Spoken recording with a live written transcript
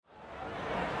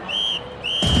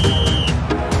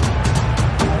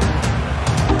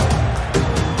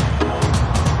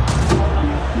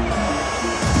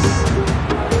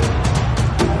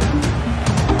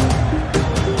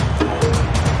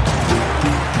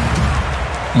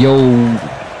Yo,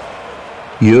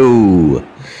 Yo.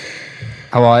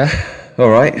 how are you? All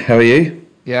right, how are you?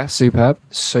 Yeah, superb.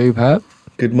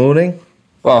 Good morning.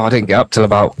 Well, I didn't get up till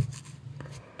about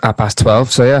 12:30,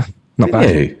 so yeah, not bad.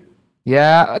 Didn't you?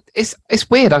 Yeah, it's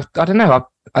weird. I don't know.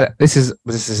 This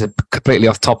is a completely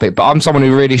off topic, but I'm someone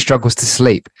who really struggles to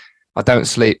sleep. I don't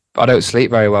sleep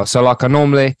very well. So like I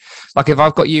normally, like if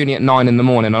I've got uni at 9 a.m,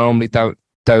 I normally don't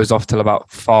doze off till about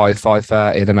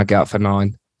 5:30. Then I get up for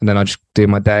 9, and then I just do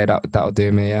my day. That'll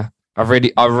do me. Yeah, I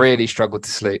really struggle to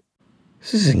sleep.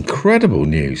 This is incredible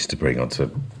news to bring onto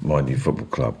my new football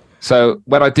club. So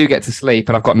when I do get to sleep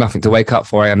and I've got nothing to wake up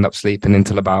for, I end up sleeping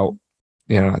until about,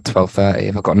 12:30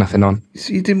 if I've got nothing on.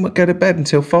 So you didn't go to bed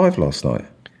until 5 last night?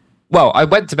 Well, I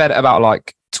went to bed at about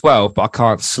like 12, but I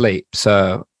can't sleep.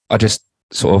 So I just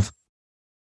sort of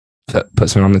put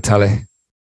something on the telly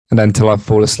and then until I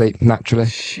fall asleep naturally.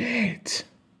 Shit.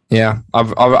 Yeah.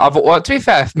 Well, to be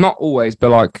fair, not always, but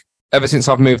like ever since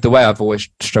I've moved away, I've always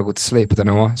struggled to sleep. I don't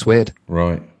know why. It's weird.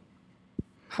 Right.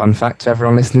 Fun fact to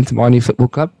everyone listening to my new football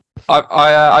club.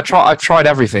 I've tried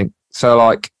everything. So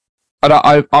like,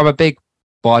 I'm a big.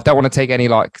 Well, I don't want to take any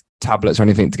like tablets or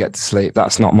anything to get to sleep.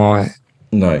 That's not my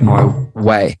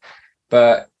way.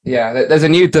 But yeah, there's a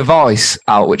new device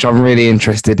out which I'm really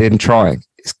interested in trying.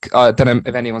 I don't know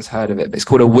if anyone's heard of it, but it's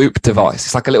called a Whoop device.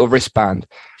 It's like a little wristband,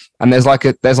 and there's like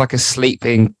a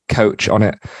sleeping coach on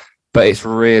it, but it's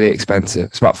really expensive.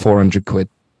 It's about 400 quid.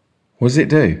 What does it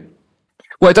do?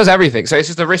 Well, it does everything. So it's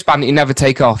just a wristband that you never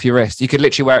take off your wrist. You could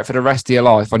literally wear it for the rest of your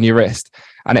life on your wrist.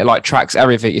 And it like tracks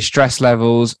everything, your stress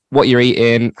levels, what you're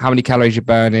eating, how many calories you're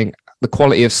burning, the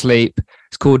quality of sleep.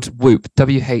 It's called Whoop,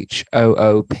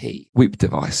 WHOOP, Whoop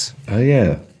device. Oh,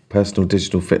 yeah. Personal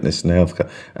digital fitness and health.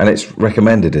 And it's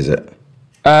recommended, is it?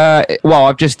 Well,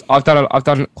 I've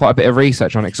done quite a bit of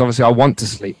research on it because obviously I want to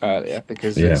sleep earlier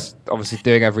because it's obviously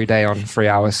doing every day on 3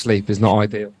 hours sleep is not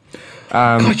ideal.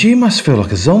 God, you must feel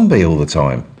like a zombie all the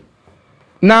time.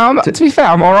 No, to be fair,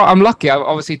 I'm all right. I'm lucky. I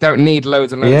obviously don't need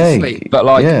loads and loads of sleep, but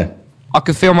like I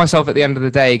could feel myself at the end of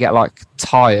the day get like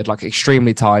tired, like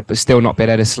extremely tired, but still not being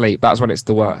able to sleep. That's when it's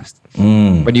the worst.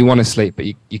 When you want to sleep, but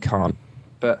you can't.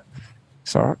 But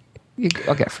it's all right.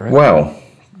 I'll get through it. Well,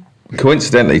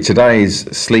 coincidentally, today's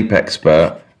sleep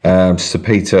expert, Sir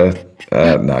Peter.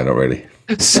 No, not really.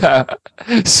 Sir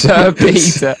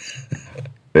Peter.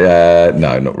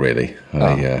 No, not really.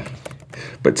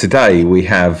 But today we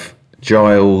have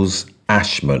Giles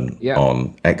Ashman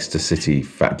on Exeter City.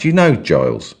 Do you know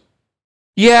Giles?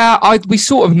 Yeah, we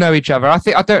sort of know each other. I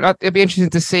don't know. It'd be interesting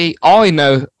to see. I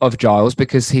know of Giles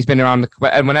because he's been around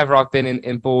and whenever I've been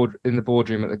in the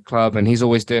boardroom at the club, and he's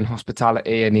always doing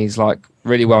hospitality, and he's like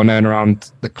really well known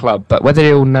around the club. But whether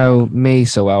he'll know me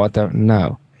so well, I don't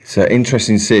know. So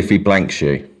interesting to see if he blanks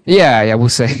you. Yeah, we'll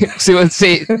see.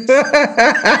 see.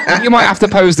 You might have to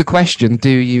pose the question, do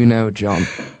you know John?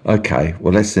 Okay,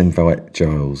 well, let's invite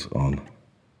Giles on.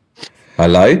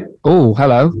 Hello? Oh,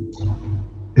 hello.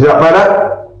 Is that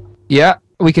better? Yeah,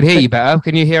 we can hear you better.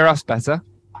 Can you hear us better?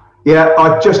 Yeah,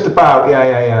 I just about,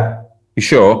 yeah. You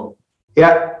sure?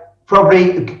 Yeah,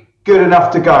 probably good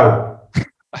enough to go.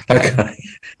 Okay.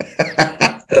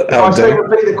 If I say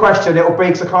repeat the question, it'll be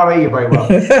because I can't hear you very well.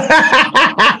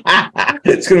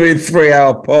 It's going to be a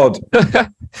 3-hour pod.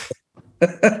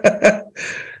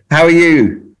 How are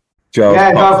you, Giles?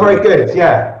 Yeah, no, very good,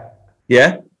 yeah.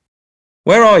 Yeah?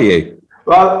 Where are you?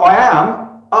 Well, I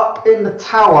am up in the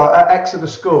tower at Exeter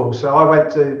School. So I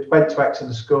went to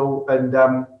Exeter School, and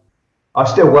I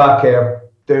still work here,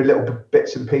 do little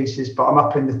bits and pieces, but I'm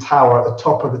up in the tower, at the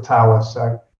top of the tower,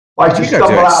 so... I used to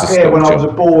stumble out here when I was a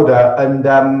boarder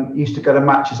and used to go to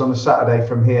matches on a Saturday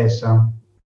from here. So,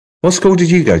 what school did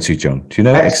you go to, John? Do you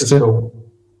know Exeter School?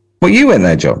 Well, you went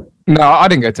there, John? No, I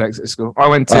didn't go to Exeter School. I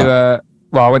went to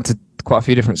I went to quite a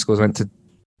few different schools. I went to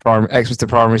Exeter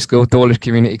Primary School, Dawlish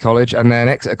Community College, and then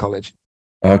Exeter College.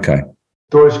 Okay.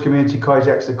 Dawlish Community College,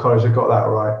 Exeter College. I got that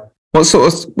right.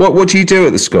 What do you do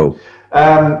at the school?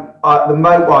 At the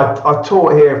moment, I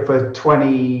taught here for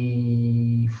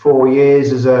 24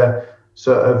 years as a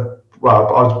sort of, I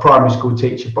was a primary school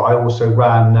teacher, but I also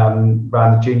ran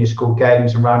the junior school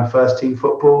games and ran first team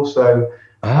football. So,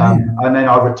 and then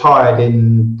I retired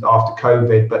after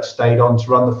COVID, but stayed on to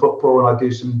run the football, and I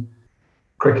do some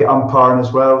cricket umpiring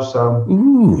as well. So,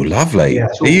 ooh, lovely. Yeah,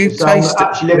 I'm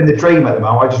actually living the dream at the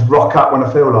moment. I just rock up when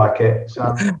I feel like it. So,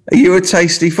 are you a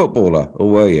tasty footballer, or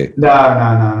were you?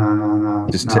 No.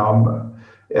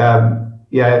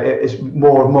 It's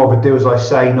more of a do as I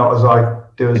say, not as I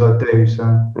do as I do. So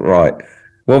right.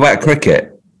 What about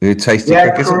cricket? Are you a tasty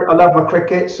cricketer? I love my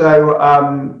cricket. So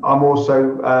I'm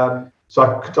also I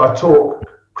taught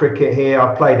cricket here.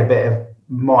 I played a bit of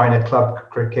minor club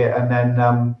cricket, and then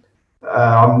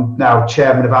I'm now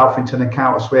chairman of Alphington and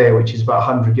Countess Weir, which is about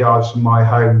 100 yards from my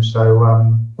home.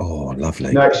 So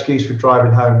lovely. No excuse for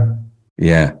driving home.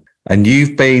 Yeah, and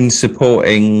you've been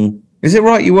supporting. Is it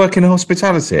right you work in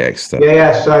hospitality at Exeter?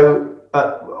 Yeah. So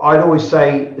I'd always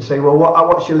say, well,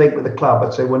 what's your link with the club?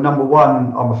 I'd say, well, number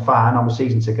one, I'm a fan. I'm a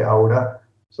season ticket holder,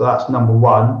 so that's number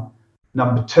one.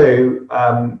 Number two,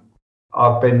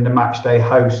 I've been the match day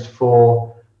host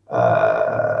for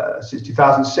since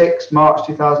 2006, March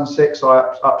 2006.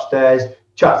 I upstairs,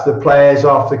 chat to the players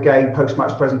after the game,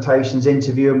 post-match presentations,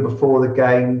 interview them before the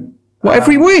game. What,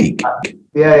 every week?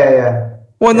 Yeah.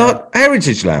 Why not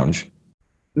Heritage Lounge?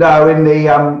 No, in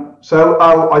the so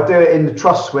I do it in the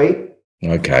Trust Suite.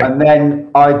 Okay. And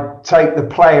then I take the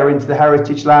player into the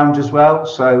Heritage Lounge as well.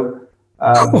 So.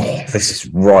 This is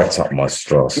right up my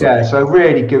straw. Yeah, so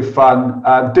really good fun.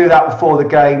 Do that before the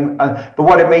game. But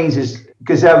what it means is,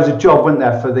 because there was a job, wasn't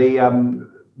there, for the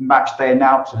match day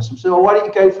announcers. And so, well, why don't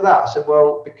you go for that? I said,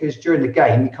 well, because during the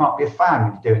game, you can't be a fan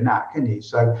when you're doing that, can you?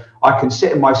 So I can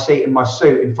sit in my seat in my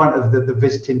suit in front of the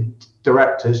visiting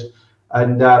directors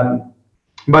and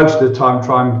most of the time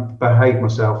try and behave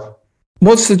myself.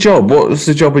 What's the job? What does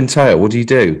the job entail? What do you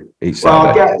do each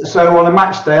Saturday? So on a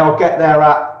match day, I'll get there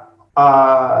at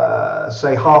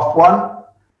say 1:30,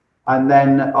 and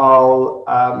then I'll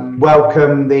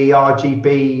welcome the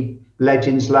RGB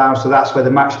Legends Lounge. So that's where the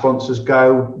match sponsors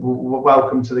go.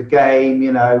 Welcome to the game.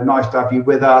 Nice to have you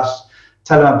with us.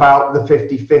 Tell them about the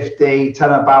 50-50. Tell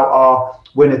them about our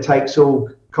winner takes all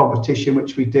competition,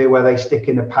 which we do, where they stick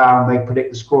in a pound, they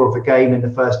predict the score of the game in the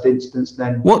first instance.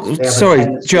 Then what? Sorry,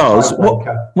 Giles.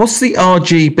 What's the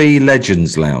RGB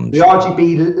Legends Lounge? The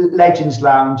RGB Legends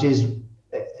Lounge is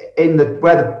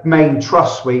where the main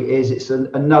Trust Suite is. It's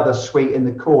another suite in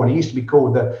the corner. It used to be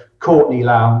called the Courtney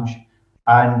Lounge,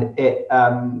 and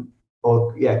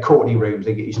Courtney Rooms, I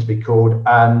think it used to be called.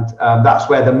 And that's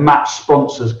where the match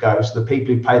sponsors go. So the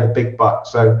people who pay the big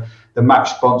bucks. So the match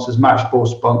sponsors, match ball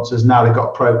sponsors. Now they've got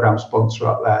a program sponsor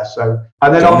up there. So,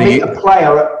 and then I'll meet a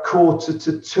player at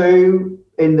 1:45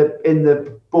 in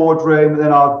the boardroom, and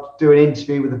then I'll do an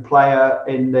interview with the player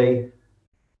in the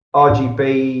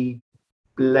RGB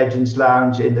Legends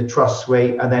Lounge, in the Trust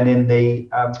Suite, and then in the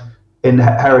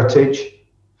Heritage.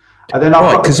 And then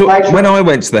because when I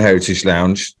went to the Heritage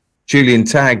Lounge, Julian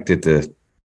Tagg did the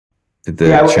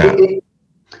chat.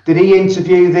 Did he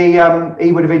interview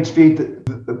he would have interviewed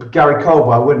Gary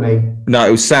Caldwell, wouldn't he? No,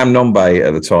 it was Sam Nombe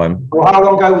at the time. Well, how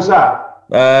long ago was that?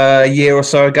 A year or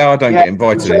so ago. I don't get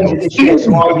invited anymore.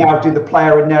 So I now do the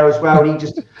player in there as well, and he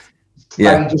just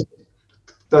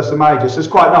does the manager. So it's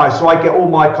quite nice. So I get all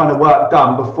my kind of work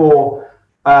done before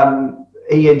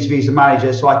he interviews the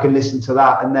manager, so I can listen to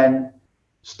that and then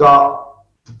start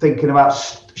thinking about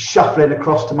shuffling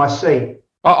across to my seat.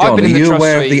 John, are you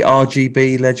aware of the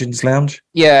RGB Legends Lounge?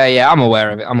 Yeah, I'm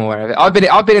aware of it. I've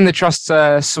been in the Trust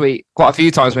Suite quite a few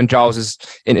times when Giles has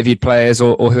interviewed players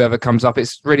or whoever comes up.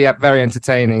 It's really very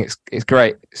entertaining. It's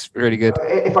great. It's really good.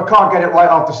 If I can't get it right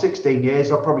after 16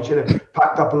 years, I probably should have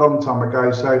packed up a long time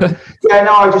ago. So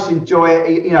I just enjoy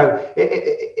it.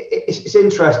 It's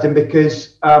interesting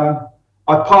because I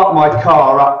parked my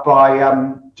car up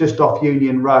by just off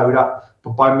Union Road, up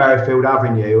by Merrifield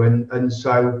Avenue, and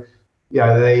so.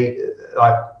 They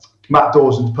like Matt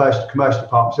Dawson's commercial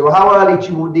department. So, well, how early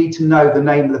do you need to know the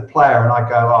name of the player? And I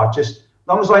go, just as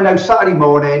long as I know Saturday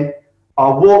morning,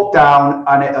 I'll walk down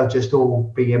and it'll just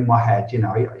all be in my head.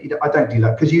 I don't do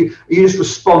that because you just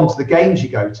respond to the games you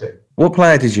go to. What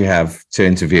player did you have to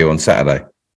interview on Saturday?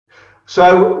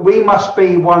 So we must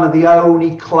be one of the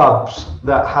only clubs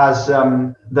that has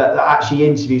that actually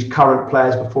interviews current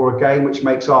players before a game, which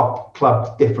makes our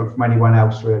club different from anyone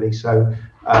else, really. So.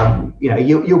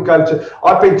 You'll go to.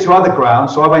 I've been to other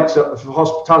grounds, so I went to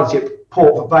hospitality at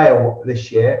Port Vale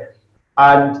this year,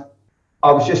 and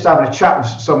I was just having a chat with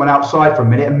someone outside for a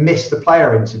minute and missed the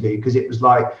player interview because it was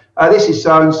like, this is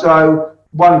so and so.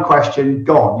 One question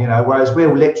gone, Whereas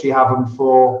we'll literally have them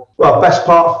for best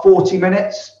part of 40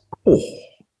 minutes. Oh.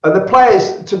 And the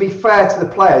players, to be fair to the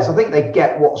players, I think they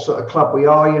get what sort of club we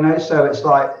are, So it's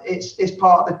like it's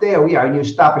part of the deal, and you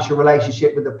establish a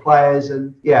relationship with the players,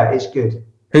 and it's good.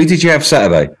 Who did you have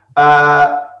Saturday?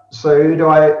 So who do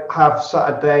I have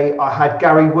Saturday? I had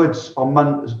Gary Woods on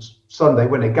Sunday,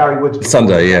 wasn't it? Gary Woods.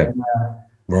 Sunday, yeah.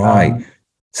 Right.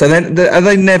 So then, are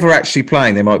they never actually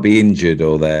playing? They might be injured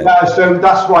or they're... No, so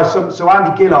that's why. So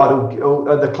Andy Gillard,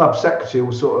 or the club secretary,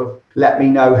 will sort of let me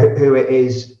know who it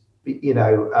is,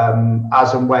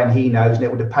 as and when he knows, and it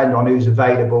will depend on who's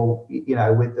available,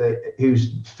 with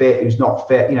who's fit, who's not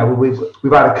fit.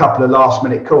 We've had a couple of last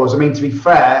minute calls. I mean, to be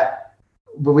fair,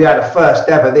 we had a first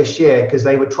ever this year because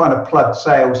they were trying to plug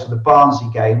sales for the Barnsley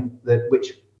game,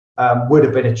 which would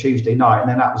have been a Tuesday night, and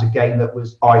then that was a game that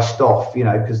was iced off,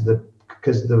 because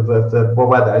of the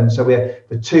weather. And so we had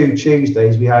the 2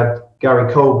 Tuesdays we had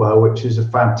Gary Caldwell, which is a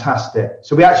fantastic.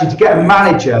 So we actually, to get a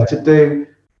manager to do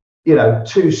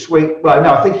 2 suite. Well,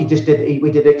 no, I think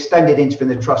we did extended interview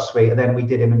in the Trust Suite, and then we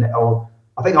did him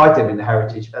I think I did him in the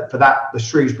Heritage for the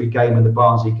Shrewsbury game and the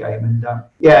Barnsley game. And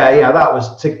that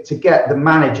was to get the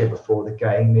manager before the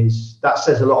game that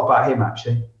says a lot about him,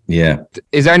 actually. Yeah.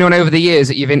 Is there anyone over the years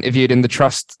that you've interviewed in the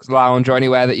Trust Lounge or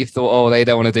anywhere that you've thought, oh, they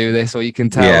don't want to do this, or you can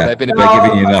tell they're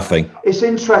giving you nothing? It's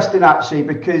interesting, actually,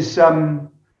 because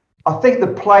I think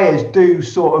the players do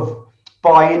sort of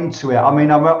buy into it. I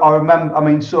mean, I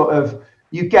remember, sort of,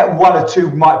 you get 1 or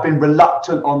 2 might have been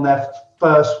reluctant on their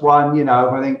first one,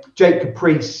 I think Jake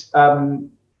Caprice,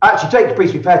 Jake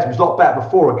Caprice, we've heard him, was a lot better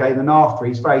before a game than after.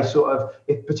 He's very sort of,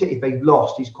 particularly if they've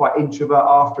lost, he's quite introvert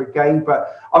after a game.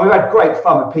 But we had great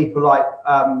fun with people like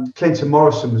Clinton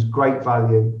Morrison was great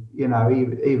value. He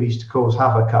used to cause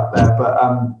havoc up there. But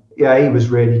he was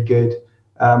really good.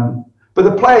 But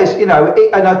the players, and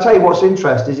I'll tell you what's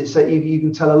interesting is it's that you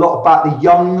can tell a lot about the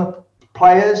young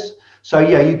players. So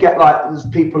you get there's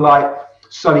people like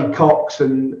Sonny Cox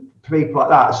and people like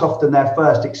that. It's often their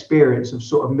first experience of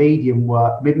sort of media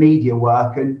work,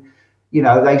 and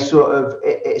they sort of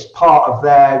it's part of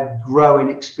their growing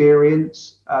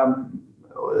experience,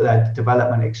 their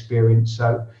development experience.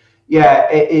 So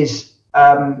it is.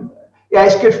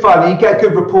 It's good fun. You get a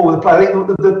good rapport with the player. I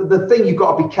think the thing you've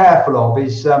got to be careful of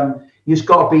is you've just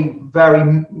got to be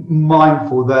very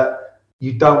mindful that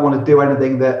you don't want to do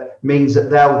anything that means that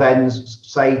they'll then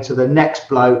say to the next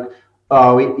bloke,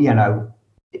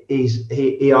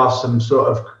 he asks some sort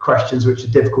of questions which are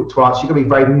difficult to answer. You've got to be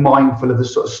very mindful of the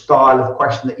sort of style of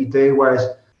question that you do, whereas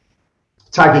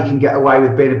Taggy can get away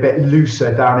with being a bit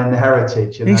looser down in the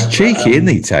Heritage. He's cheeky, isn't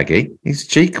he, Taggy? He's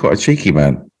quite a cheeky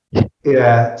man.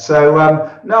 Yeah, so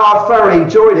I thoroughly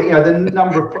enjoyed it. The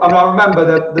number of, I remember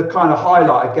the kind of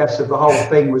highlight, I guess, of the whole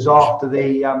thing was after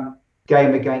the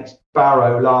game against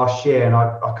Barrow last year, and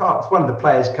I can't. One of the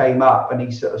players came up and he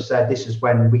sort of said, "This is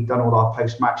when we'd done all our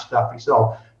post-match stuff." He said,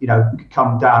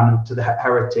 come down to the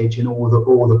Heritage, and all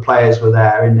the players were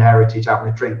there in the Heritage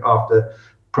having a drink after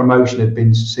promotion had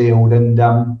been sealed, and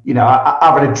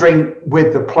having a drink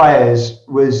with the players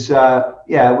was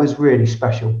it was really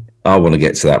special. I want to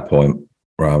get to that point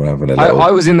where I'm having a little... I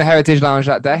was in the Heritage Lounge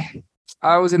that day.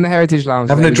 I was in the Heritage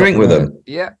Lounge. Having a drink with them?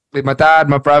 Yeah, with my dad,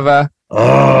 my brother.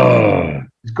 Oh.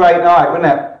 It's a great night,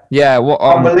 wasn't it? Yeah.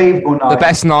 Unbelievable night. The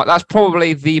best night. That's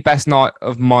probably the best night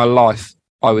of my life,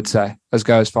 I would say. Let's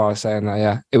go as far as saying that,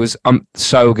 yeah. It was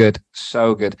so good.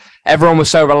 So good. Everyone was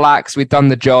so relaxed. We'd done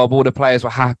the job. All the players were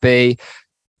happy.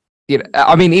 Even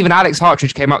Alex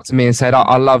Hartridge came up to me and said,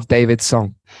 I love David's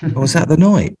song. Was that the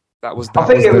night? I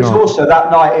think it was also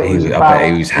that night. It was about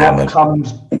he was hammered. What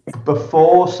comes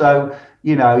before. So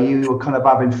you were kind of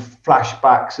having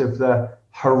flashbacks of the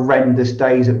horrendous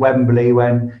days at Wembley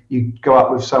when you go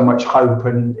up with so much hope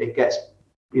and it gets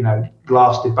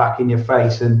blasted back in your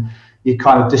face, and you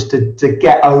kind of just to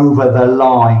get over the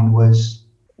line was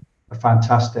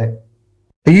fantastic.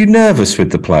 Are you nervous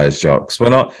with the players, Jocks?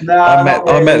 When I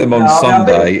met them on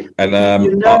Sunday, and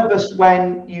you're nervous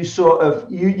when you sort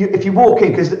of you if you walk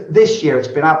in, because this year it's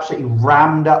been absolutely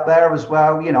rammed up there as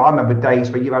well. I remember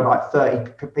days where you had like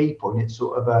 30 people, and it's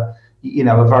sort of a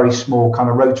very small kind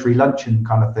of Rotary luncheon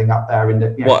kind of thing up there. In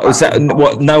the what was that?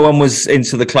 What, no one was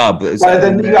into the club?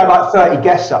 Then you had like 30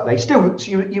 guests up there.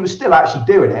 You were still actually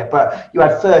doing it, but you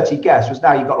had 30 guests. Whereas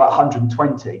now you've got like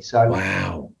 120. So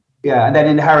wow. Yeah, and then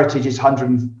in Heritage it's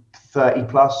 130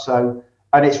 plus. So,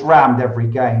 and it's rammed every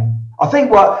game. I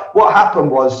think what happened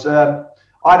was I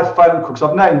had a phone call, because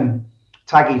I've known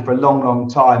Taggy for a long, long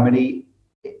time, and he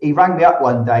rang me up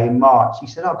one day in March. He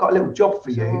said, I've got a little job for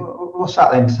you. What's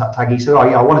that then, Taggy? He said,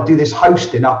 I want to do this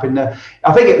hosting up in the...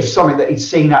 I think it was something that he'd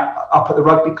seen up at the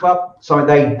rugby club.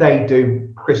 Something they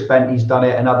do. Chris Bentley's done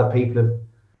it, and other people have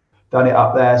done it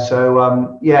up there.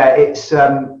 So, it's...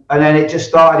 and then it just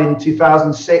started in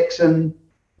 2006, and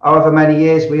however many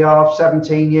years we are,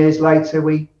 17 years later,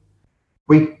 we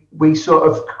sort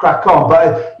of crack on.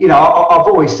 But, I've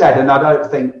always said, and I don't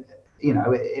think,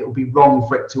 it would be wrong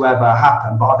for it to ever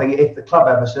happen. But I think if the club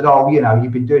ever said,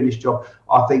 you've been doing this job,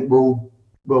 I think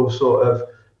we'll sort of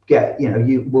get,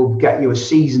 we'll get you a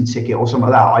season ticket or something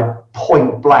like that. I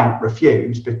point blank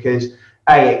refuse, because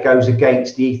A, it goes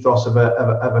against the ethos of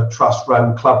a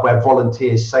trust-run club where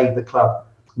volunteers save the club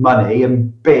money,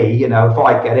 and B, if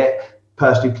I get it,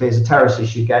 person who clears the terraces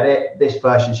should get it. This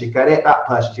person should get it. That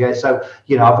person should get it. So,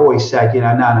 I've always said,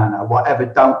 no, whatever.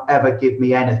 Don't ever give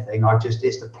me anything.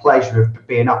 It's the pleasure of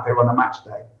being up here on a match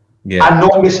day. Yeah. And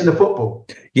not missing the football.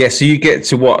 Yeah, so you get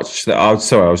to watch that. I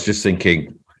was just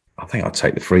thinking, I think I'll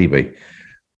take the freebie.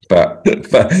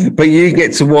 But you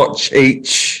get to watch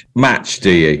each match, do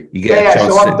you? You get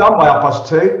so I'm done by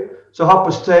 2:30. So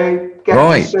 2:30, get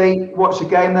to see, watch the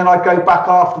game. Then I go back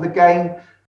after the game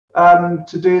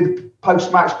to do the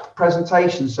post-match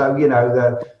presentation. So,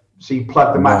 so you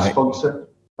plug the match sponsor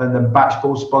and the match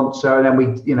ball sponsor. And then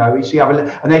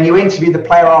and then you interview the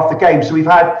player after the game. So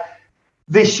we've had...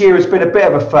 This year has been a bit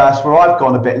of a first where I've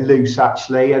gone a bit loose,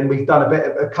 actually, and we've done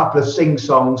a couple of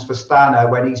sing-songs for Stano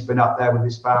when he's been up there with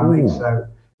his family. Ooh. So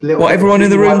everyone in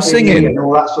the room singing and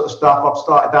all that sort of stuff. I've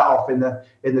started that off in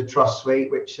the Trust Suite,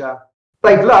 which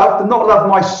they've loved. They've not loved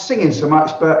my singing so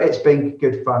much, but it's been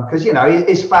good fun because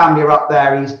his family are up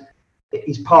there.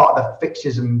 He's part of the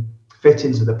fixtures and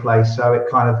fittings of the place, so it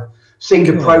kind of seemed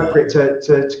appropriate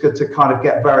to kind of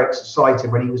get very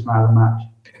excited when he was man of the match.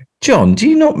 John, do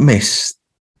you not miss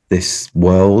this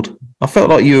world? I felt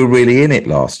like you were really in it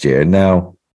last year, and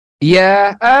now...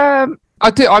 Yeah,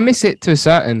 I do. I miss it to a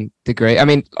certain degree. I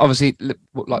mean, obviously,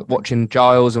 like watching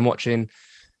Giles and watching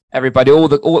everybody, all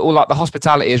like the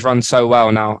hospitality is run so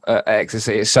well now at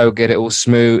Exeter. It's so good. It's all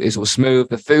smooth.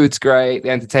 The food's great. The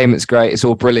entertainment's great. It's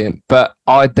all brilliant. But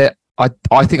I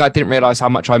think I didn't realise how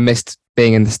much I missed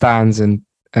being in the stands and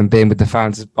being with the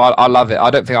fans. I love it.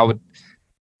 I don't think I would...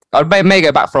 I may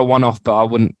go back for a one-off, but I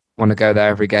wouldn't want to go there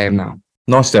every game now.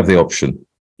 Nice to have the option.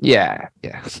 Yeah.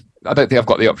 I don't think I've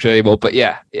got the option anymore, but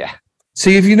yeah.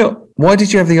 See, why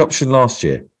did you have the option last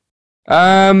year?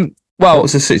 Well, what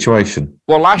was the situation?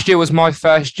 Well, last year was my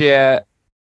first year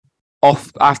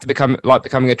off after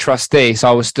becoming a trustee, so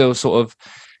I was still sort of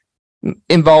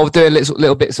involved doing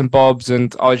little bits and bobs,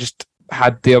 and I just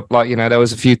had there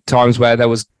was a few times where there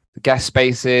was guest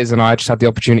spaces, and I just had the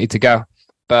opportunity to go.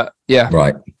 But yeah,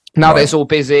 right. Now that it's all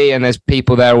busy and there's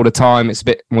people there all the time, it's a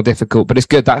bit more difficult, but it's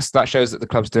good. That shows that the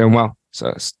club's doing well. So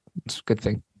it's a good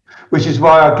thing. Which is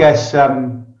why I guess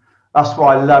that's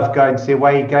why I love going to the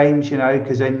away games,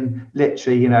 because then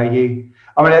literally,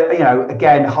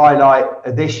 again, highlight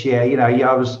of this year,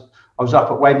 I was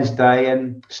up at Wednesday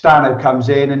and Stano comes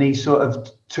in and he's sort of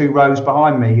 2 rows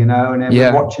behind me, and then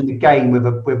we're watching the game with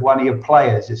one of your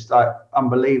players. It's like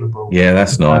unbelievable. Yeah,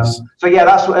 that's nice. So yeah,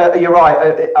 that's you're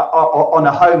right. On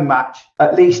a home match,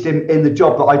 at least in the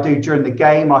job that I do during the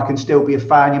game, I can still be a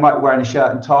fan. You might be wearing a shirt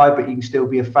and tie, but you can still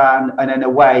be a fan. And then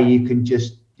away, you can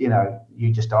just, you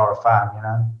just are a fan.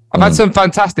 I've had some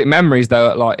fantastic memories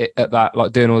though, at that,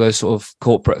 doing all those sort of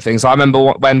corporate things. I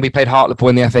remember when we played Hartlepool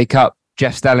in the FA Cup.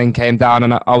 Jeff Stelling came down,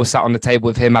 and I was sat on the table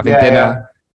with him having dinner. Yeah.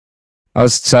 I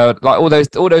was so all those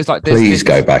Please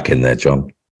go back in there,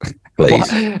 John. Please.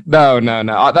 No.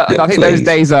 I think those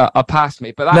days are past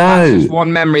me. But that's just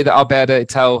one memory that I'll be able to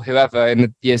tell whoever in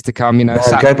the years to come.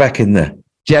 Go back in there.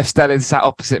 Jeff Stelling sat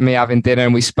opposite me having dinner,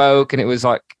 and we spoke, and it was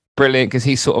brilliant because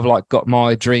he sort of got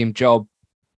my dream job.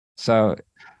 So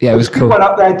yeah, it was cool. Went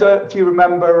up there. Do you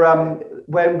remember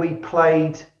when we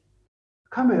played?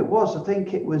 I can't remember who it was. I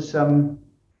think it was.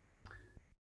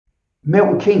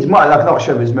 Milton Keynes, I'm not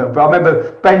sure if it was Milton, but I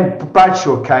remember Ben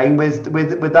Bradshaw came with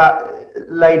that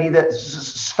lady that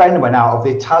Sven went out of.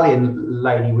 The Italian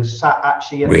lady was sat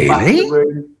actually in the back of the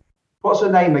room. What's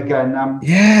her name again?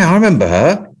 Yeah, I remember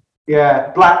her.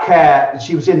 Yeah, black hair.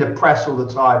 She was in the press all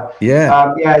the time.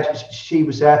 Yeah. She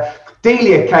was there.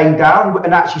 Delia came down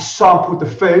and actually sampled the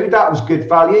food. That was good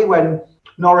value when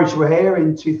Norwich were here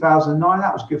in 2009.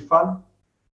 That was good fun.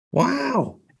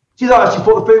 Wow. She actually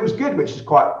thought the food was good, which is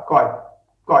quite a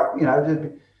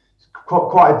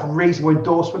reasonable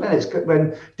endorsement. And it's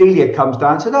when Delia comes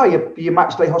down and said, "Oh, your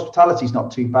match day hospitality is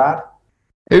not too bad."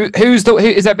 Has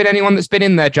there been anyone that's been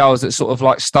in there, Giles, that sort of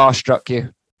starstruck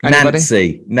you?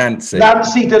 Anybody?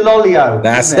 Nancy Delolio.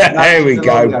 That's there we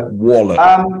go. Wallet.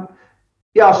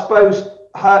 Yeah, I suppose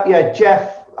her. Yeah,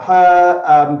 Jeff,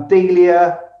 her,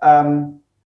 Delia,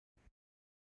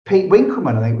 Pete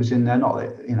Winkleman, I think was in there. Not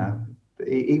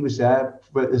he was there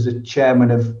as a chairman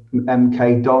of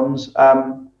MK Dons.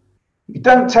 You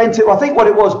don't tend to. I think what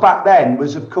it was back then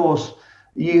was, of course,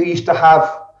 you used to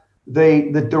have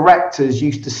the directors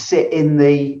used to sit in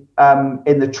the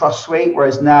trust suite,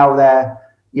 whereas now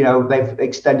they've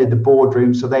extended the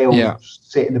boardroom, so they all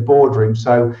sit in the boardroom.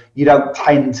 So you don't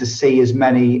tend to see as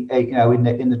many,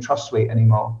 in the trust suite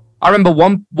anymore. I remember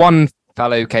one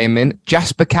fellow who came in,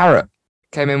 Jasper Carrot,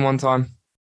 came in one time.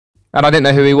 And I didn't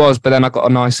know who he was, but then I got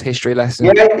a nice history lesson.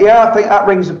 Yeah, I think that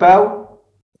rings a bell.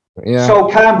 Yeah. Sol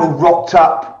Campbell rocked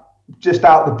up just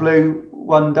out the blue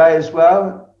one day as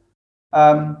well.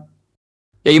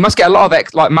 Yeah, you must get a lot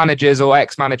of managers or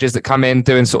ex-managers that come in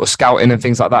doing sort of scouting and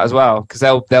things like that as well, because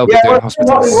they'll be doing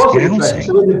hospitality.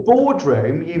 So in the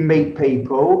boardroom, you meet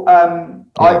people.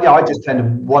 I just tend to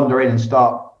wander in and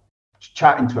start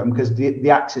chatting to them because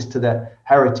the access to the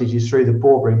heritage is through the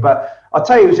boardroom. But I'll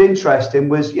tell you, what was interesting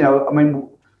was,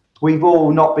 we've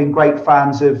all not been great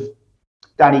fans of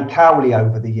Danny Cowley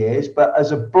over the years, but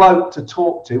as a bloke to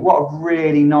talk to, what a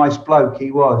really nice bloke he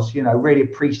was, really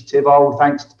appreciative. Oh,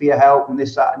 thanks for your help and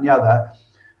this, that and the other.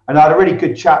 And I had a really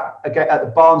good chat again at the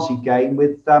Barnsley game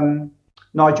with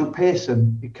Nigel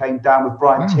Pearson, who came down with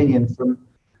Brian Tinian from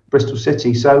Bristol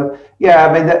City. So,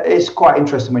 yeah, it's quite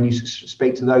interesting when you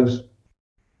speak to those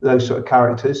sort of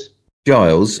characters.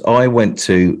 Giles, I went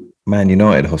to Man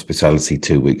United hospitality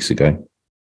 2 weeks ago.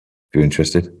 If you're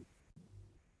interested.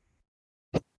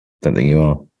 Don't think you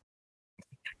are.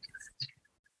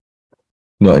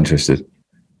 Not interested.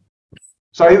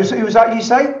 So who was that you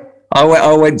say?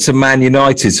 I went to Man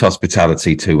United's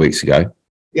hospitality 2 weeks ago.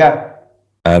 Yeah.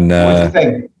 And what did you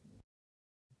think?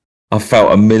 I felt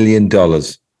 $1 million.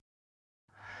 There's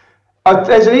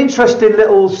an interesting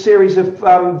little series of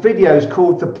videos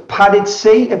called The Padded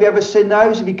Seat. Have you ever seen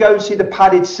those? If you go and see The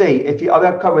Padded Seat, I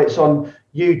don't know if it's on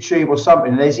YouTube or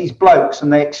something, and there's these blokes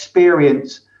and they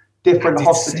experience different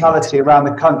hospitality around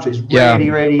the country. It's really,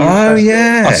 really interesting. Oh,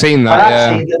 yeah. I've seen that.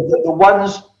 And actually, the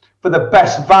ones for the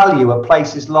best value are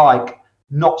places like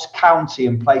Notts County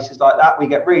and places like that. We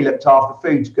get really looked after,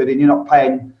 food's good, and you're not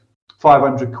paying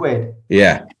 500 quid.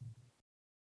 Yeah.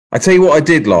 I tell you what I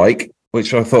did like,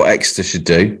 which I thought Exeter should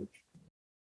do.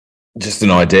 Just an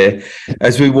idea.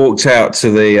 As we walked out to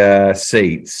the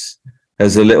seats,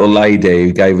 there's a little lady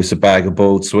who gave us a bag of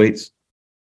boiled sweets.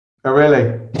 Oh,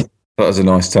 really? That was a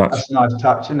nice touch. That's a nice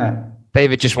touch, isn't it?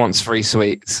 David just wants free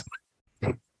sweets.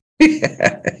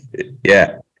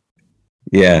 Yeah.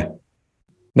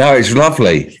 No, it's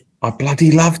lovely. I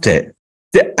bloody loved it.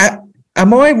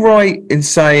 Am I right in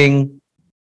saying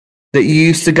that you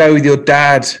used to go with your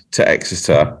dad to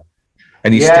Exeter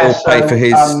and you still pay for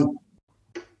his?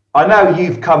 I know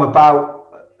you've come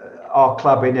about our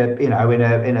club in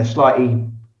a slightly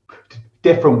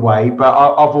different way, but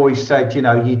I've always said,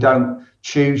 you don't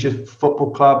choose your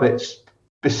football club, it's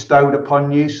bestowed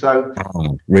upon you. So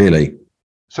really?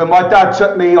 So my dad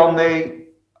took me on the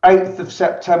 8th of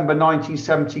September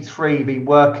 1973 v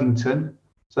Workington.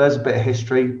 So there's a bit of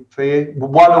history for you.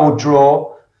 1-1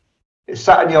 draw. It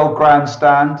sat in the old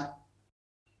grandstand.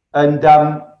 And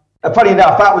funny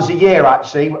enough, that was a year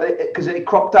actually, because it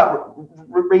cropped up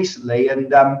recently.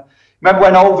 And remember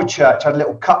when Overchurch had a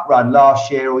little cup run last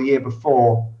year or year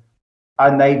before,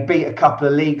 and they beat a couple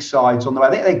of league sides on the way.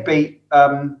 I think they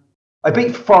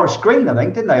beat Forest Green, I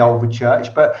think, didn't they,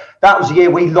 Overchurch? But that was the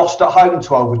year we lost at home to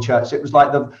Overchurch. It was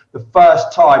like the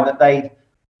first time that they'd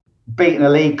beaten a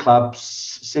league club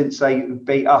since they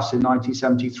beat us in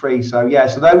 1973. So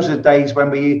those are the days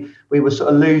when we were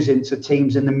sort of losing to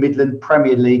teams in the Midland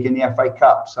Premier League in the FA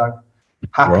Cup. So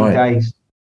happy days.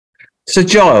 So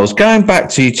Giles, going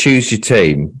back to you choose your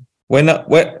team, with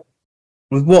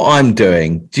what I'm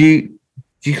doing, do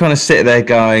you kind of sit there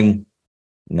going,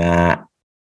 nah,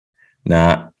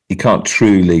 you can't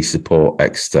truly support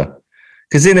Exeter?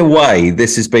 Because in a way,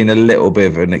 this has been a little bit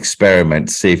of an experiment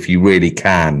to see if you really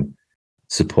can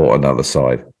support another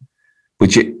side.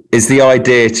 Is the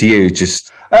idea to you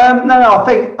just? No.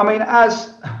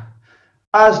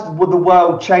 As the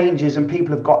world changes and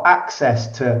people have got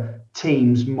access to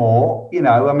teams more,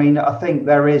 I think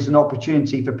there is an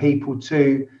opportunity for people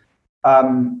to,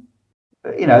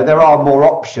 there are more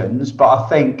options, but I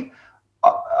think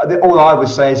all I would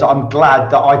say is I'm glad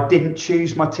that I didn't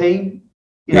choose my team,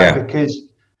 because,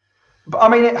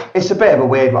 it's a bit of a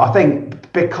weird one. I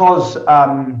think because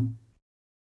I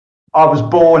was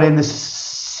born in the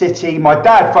city. My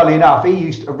dad, funnily enough,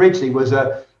 he originally was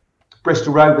a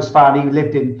Bristol Rovers fan. He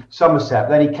lived in Somerset.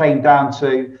 Then he came down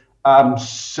to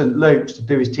St Luke's to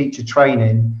do his teacher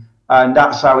training, and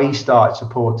that's how he started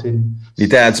supporting. Your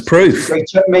dad's proof. He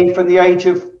took me from the age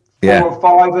of 4 or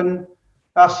 5, and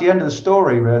that's the end of the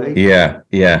story, really. Yeah.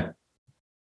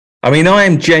 I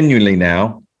am genuinely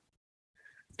now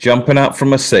jumping up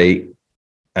from a seat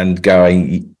and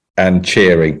going and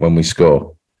cheering when we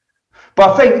score.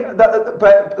 But I think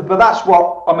but that's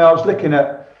what I was looking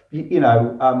at.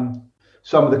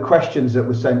 Some of the questions that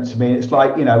were sent to me. And it's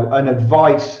like an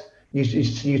advice.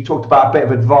 You talked about a bit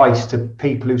of advice to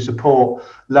people who support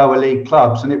lower league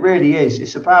clubs, and it really is.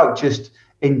 It's about just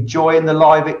enjoying the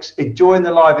live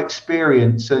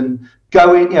experience and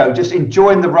going. Just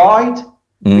enjoying the ride.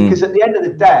 Because at the end of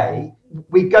the day,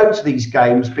 we go to these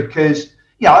games because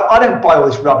I don't buy all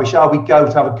this rubbish. We go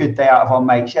to have a good day out of our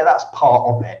mates. Yeah, that's part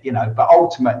of it, But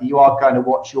ultimately, you are going to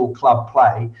watch your club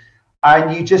play,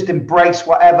 and you just embrace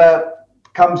whatever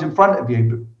comes in front of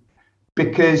you,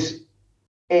 because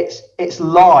it's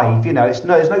live. There's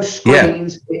no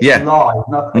screens. It's live.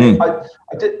 Nothing.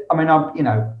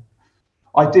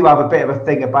 I do have a bit of a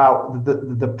thing about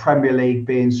the Premier League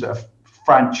being sort of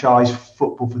franchise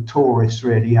football for tourists.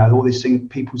 Really, all these things.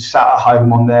 People sat at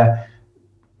home on their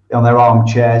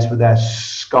armchairs with their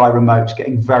Sky remotes,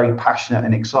 getting very passionate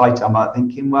and excited. I'm like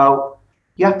thinking, well,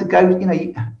 you have to go.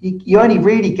 You only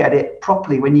really get it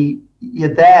properly when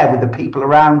you're there with the people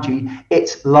around you.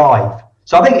 It's live.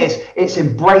 So I think it's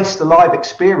embrace the live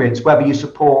experience, whether you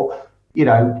support,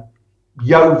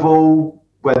 Yeovil,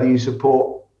 whether you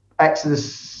support Exeter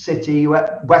City,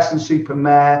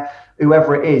 Weston-super-Mare,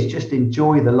 whoever it is, just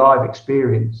enjoy the live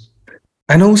experience.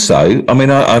 And also,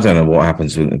 I don't know what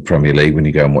happens in the Premier League when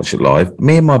you go and watch it live.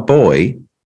 Me and my boy,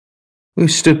 we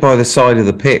stood by the side of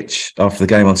the pitch after the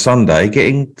game on Sunday,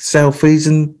 getting selfies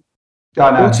and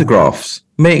autographs,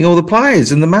 meeting all the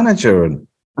players and the manager. And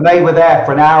they were there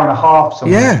for an hour and a half,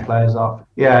 some of those players are.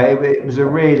 Yeah, it was a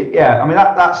really,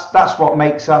 that's what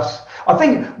makes us, I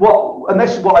think and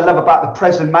this is what I love about the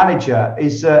present manager,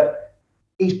 is that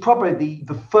he's probably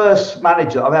the first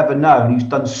manager I've ever known who's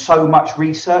done so much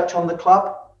research on the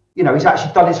club. He's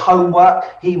actually done his homework.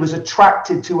 He was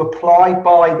attracted to apply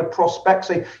by the prospect.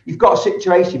 So you've got a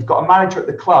situation, you've got a manager at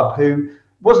the club who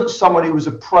wasn't someone who was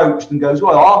approached and goes,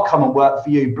 well, I'll come and work for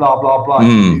you, blah, blah, blah,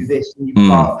 you do this. And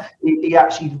he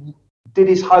actually did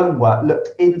his homework, looked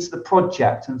into the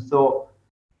project and thought,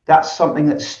 that's something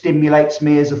that stimulates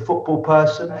me as a football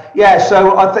person. Yeah,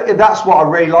 so I think that's what I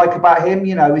really like about him,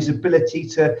 his ability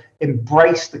to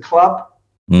embrace the club.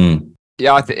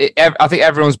 Yeah, I think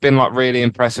everyone's been really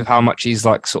impressed with how much he's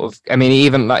he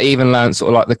even learned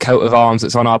sort of the coat of arms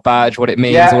that's on our badge, what it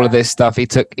means, all of this stuff. He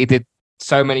did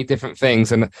so many different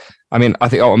things, and I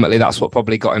think ultimately that's what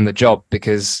probably got him the job,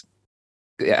 because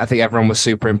I think everyone was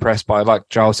super impressed by, like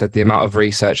Giles said, the amount of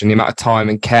research and the amount of time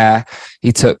and care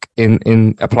he took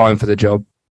in applying for the job.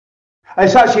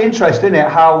 It's actually interesting, isn't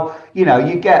it, how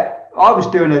you get. I was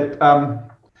doing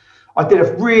I did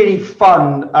a really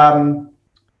fun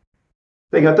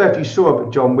thing. I don't know if you saw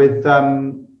it, John, with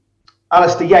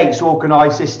Alistair Yates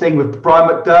organised this thing with Brian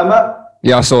McDermott.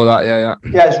 Yeah, I saw that. Yeah.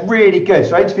 Yeah, it's really good.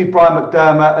 So I interviewed Brian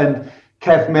McDermott and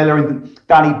Kev Miller and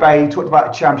Danny Bailey, talked about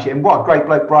the championship and what a great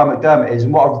bloke Brian McDermott is,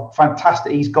 and what a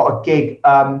fantastic, he's got a gig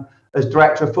as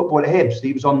director of football at Hibs.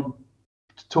 He was on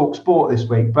Talk Sport this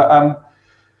week. But,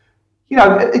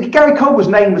 Gary Colburn's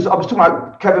name was, I was talking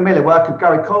about Kevin Miller working with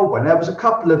Gary Colburn. There was a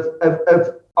couple of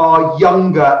our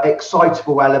younger,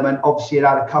 excitable element. Obviously, it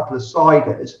had a couple of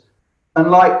siders.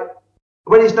 And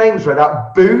when his name was read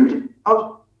out, booed. I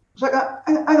was like,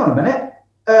 hang on a minute.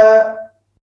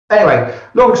 Anyway,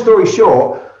 long story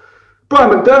short, Brian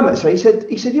McDermott said,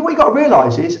 he said, what you got to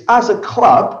realise is, as a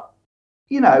club,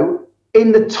 in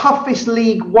the toughest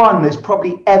League One there's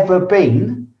probably ever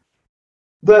been,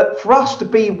 that for us to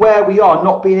be where we are,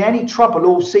 not be in any trouble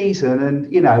all season,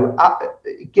 and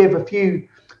give a few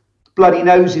bloody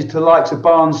noses to the likes of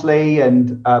Barnsley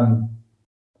and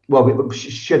we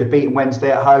should have beaten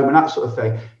Wednesday at home and that sort of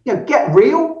thing. Get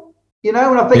real. And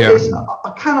I think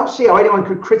I cannot see how anyone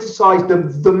could criticise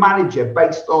the manager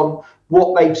based on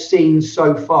what they've seen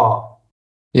so far.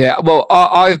 Yeah, well,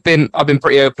 I've been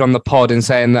pretty open on the pod in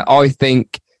saying that I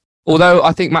think, although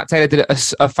I think Matt Taylor did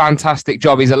a fantastic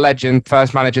job, he's a legend,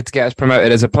 first manager to get us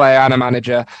promoted as a player and a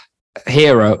manager,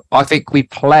 hero. I think we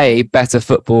play better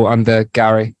football under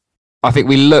Gary. I think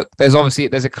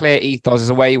there's a clear ethos,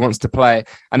 there's a way he wants to play,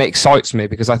 and it excites me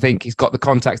because I think he's got the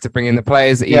contacts to bring in the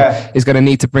players that he is going to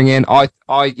need to bring in. I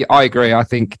agree. I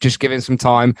think just giving some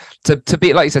time to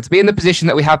be, like you said, to be in the position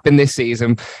that we have been this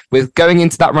season, with going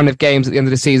into that run of games at the end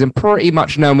of the season, pretty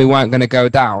much knowing we weren't going to go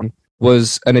down,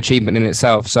 was an achievement in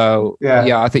itself. So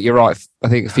I think you're right. I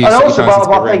think a few. And also,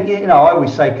 I think I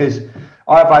always say, because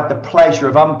I've had the pleasure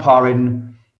of umpiring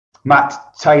Matt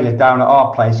Taylor down at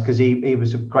our place, because he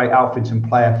was a great Alphington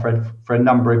player for a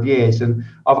number of years, and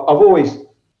I've always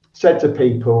said to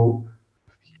people,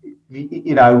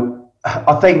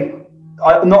 I think,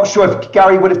 I'm not sure if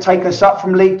Gary would have taken us up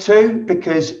from League Two,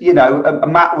 because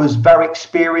Matt was very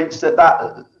experienced at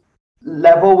that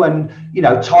level, and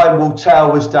time will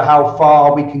tell as to how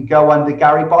far we can go under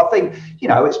Gary. But I think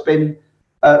it's been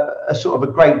a sort of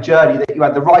a great journey that you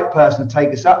had the right person to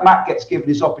take us up. Matt gets given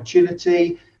his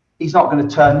opportunity. He's not going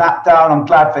to turn that down. I'm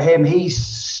glad for him. He's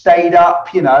stayed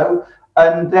up,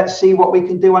 and let's see what we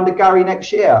can do under Gary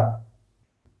next year.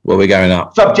 Well, we're going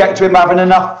up. Subject to him having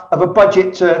enough of a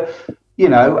budget to,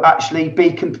 actually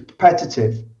be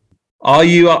competitive. Are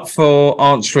you up for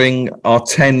answering our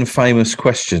 10 famous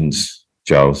questions,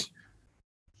 Giles?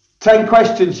 10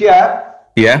 questions, yeah.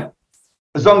 Yeah.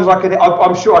 As long as I can,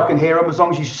 I'm sure I can hear them. As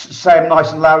long as you say them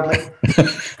nice and loudly.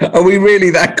 Are we really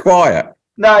that quiet?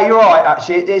 No, you're right.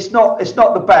 Actually, it's not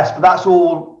the best, but that's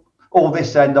all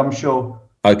this end, I'm sure.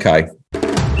 Okay.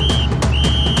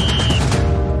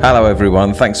 Hello,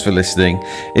 everyone. Thanks for listening.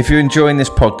 If you're enjoying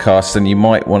this podcast, then you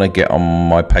might want to get on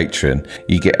my Patreon.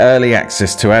 You get early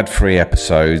access to ad-free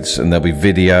episodes, and there'll be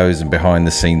videos and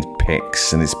behind-the-scenes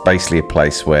pics, and it's basically a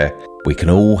place where we can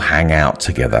all hang out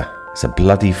together. It's a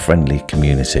bloody friendly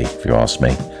community, if you ask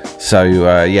me. So,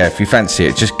 if you fancy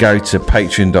it, just go to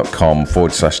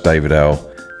patreon.com/David L.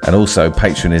 And also,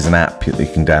 Patreon is an app that you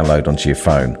can download onto your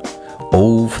phone,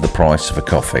 all for the price of a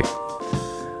coffee,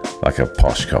 like a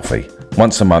posh coffee.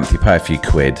 Once a month, you pay a few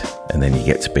quid, and then you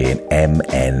get to be an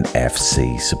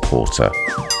MNFC supporter.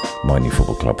 Mind You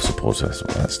Football Club supporter, that's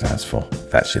what that stands for.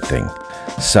 That's your thing.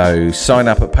 So sign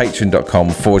up at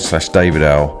patreon.com/David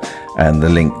L, and the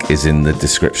link is in the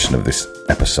description of this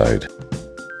episode.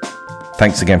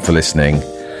 Thanks again for listening.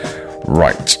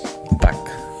 Right, back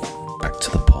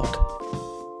to the pod.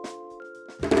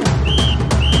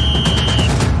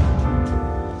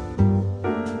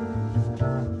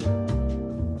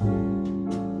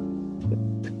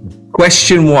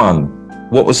 Question 1.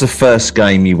 What was the first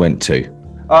game you went to?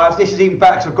 This is even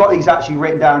better. I've got these actually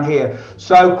written down here.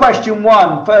 So question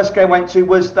 1, first game I went to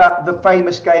was the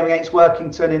famous game against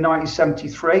Workington in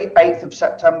 1973, 8th of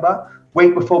September,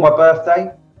 week before my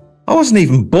birthday. I wasn't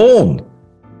even born.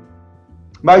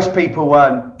 Most people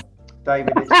weren't,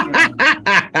 David.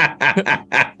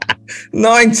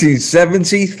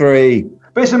 1973.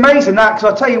 But it's amazing that, because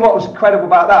I'll tell you what was incredible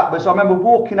about that was I remember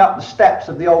walking up the steps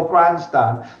of the old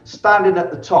grandstand, standing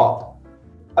at the top,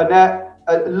 and there,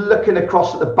 looking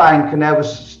across at the bank, and there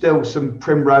was still some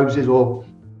primroses or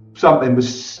something was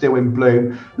still in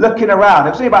bloom. Looking around,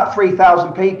 there was only about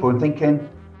 3,000 people, and thinking,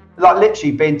 like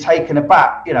literally being taken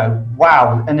aback,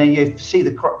 wow. And then you see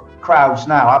the crowds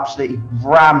now absolutely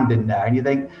rammed in there, and you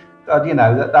think, God,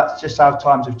 that's just how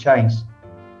times have changed.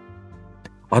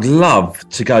 I'd love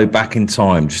to go back in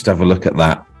time, just have a look at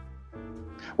that.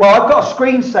 Well, I've got a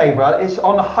screensaver. It's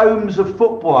on Homes of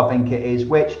Football, I think it is,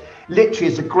 which literally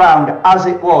is the ground as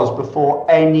it was before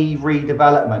any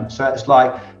redevelopment. So it's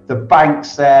like the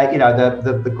banks there,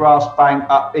 the grass bank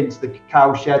up into the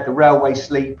cow shed, the railway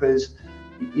sleepers,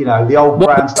 the old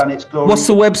grandstand, its glory. What's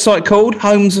the website called?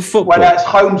 Homes of Football? Well, it's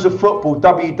Homes of Football,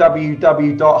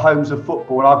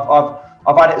 www.homesoffootball. And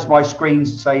I've had it as my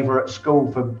screensaver at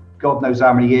school for God knows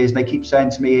how many years. And they keep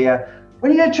saying to me here,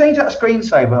 when are you going to change that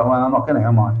screensaver? Well, I'm not going to,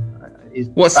 am I?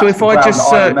 So if I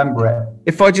just I remember it.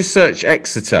 If I just search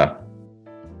Exeter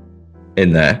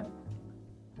in there,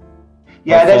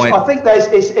 yeah, I think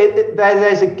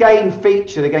there's a game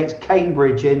featured against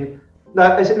Cambridge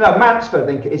Mansfield. I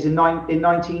think it is in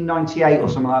 1998 or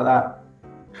something like that.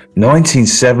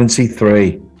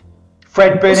 1973.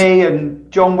 Fred Binney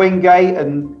and John Wingate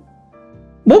and.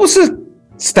 What was the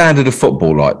standard of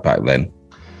football like back then?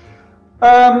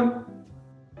 I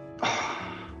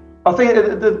think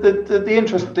the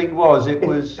interesting thing was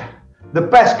the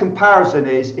best comparison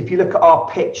is if you look at our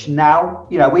pitch now.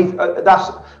 I know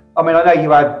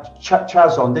you had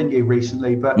Chaz on, didn't you,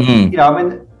 recently? But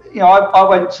I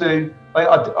went to,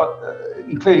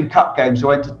 including cup games, I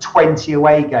went to 20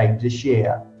 away games this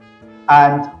year,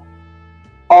 and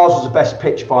ours was the best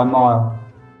pitch by a mile.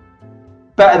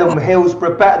 Better than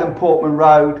Hillsborough, better than Portman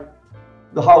Road,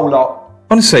 the whole lot.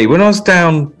 Honestly, when I was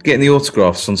down getting the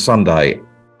autographs on Sunday,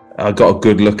 I got a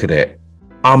good look at it.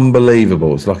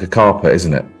 Unbelievable. It's like a carpet,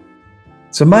 isn't it?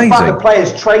 It's amazing. In fact, the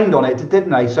players trained on it, didn't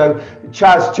they? So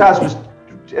Chaz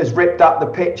has ripped up the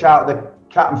pitch out of the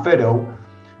Cat and Fiddle,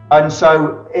 and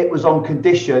so it was on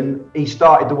condition. He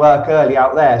started the work early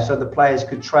out there so the players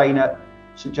could train at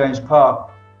St James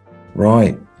Park.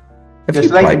 Right.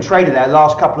 Because they've been training there the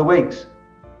last couple of weeks.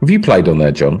 Have you played on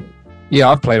there, John? Yeah,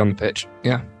 I've played on the pitch.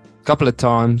 Yeah, a couple of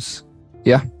times.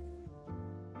 Yeah.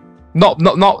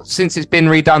 Not since it's been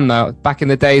redone though. Back in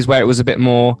the days where it was a bit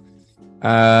more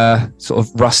sort of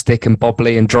rustic and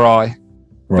bobbly and dry.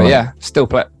 Right. But yeah, still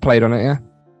played on it. Yeah.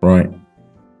 Right.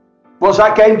 What's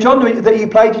that game, John, that you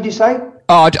played? Did you say?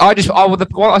 Oh, I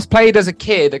played as a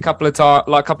kid a couple of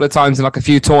times in like a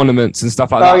few tournaments and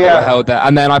stuff like that. Yeah. That were held there,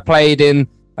 and then I played in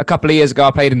a couple of years ago.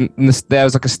 I played there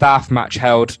was like a staff match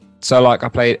held, so like I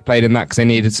played in that because they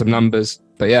needed some numbers.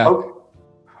 But yeah. Oh,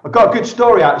 I've got a good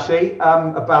story actually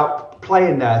about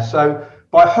playing there. So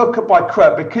by hook or by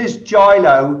crook, because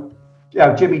Gilo,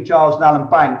 Jimmy Giles and Alan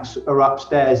Banks are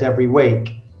upstairs every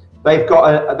week,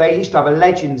 They used to have a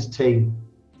legends team,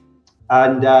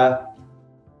 and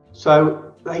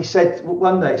so they said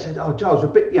one day, "Oh, Giles,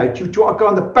 do you want to go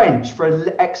on the bench for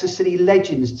an Exeter City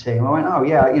legends team?" I went, "Oh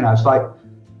yeah, it's like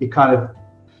you kind of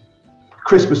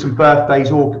Christmas and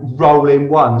birthdays all roll in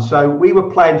one." So we were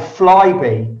playing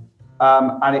Flyby,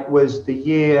 and it was the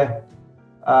year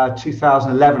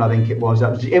 2011, I think it was.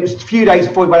 It was a few days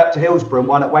before we went up to Hillsborough and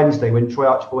won at Wednesday when Troy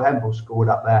Archibald Hempel scored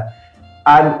up there.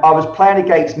 And I was playing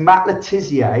against Matt Le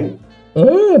Tissier.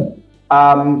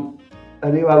 And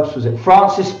who else was it?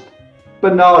 Francis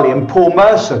Benali and Paul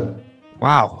Merson.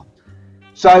 Wow.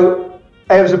 So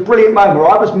it was a brilliant moment where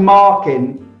I was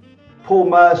marking Paul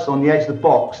Merson on the edge of the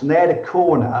box, and they had a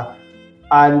corner,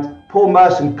 and Paul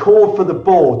Merson called for the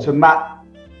ball to Matt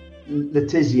Le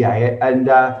Tissier,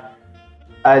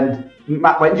 and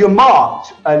Matt went, "You're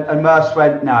marked," and Merce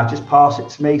went, "No, just pass it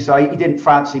to me." So he didn't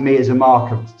fancy me as a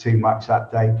marker too much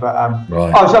that day, but right.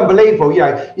 It was unbelievable. You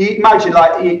imagine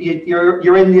like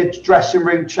you're in the dressing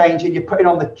room changing, you're putting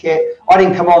on the kit. I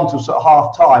didn't come on till sort of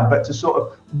half time, but to sort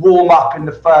of warm up in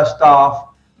the first half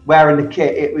wearing the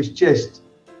kit, it was just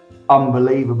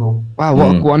unbelievable. Wow,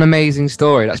 what an amazing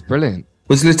story. That's brilliant.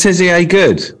 Was Le Tissier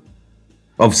good?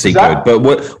 Obviously good, but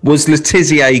was Le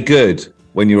Tissier good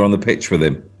when you were on the pitch with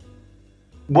him?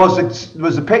 Was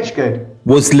the pitch good?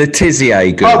 Was Le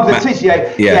Tissier good? Oh, Le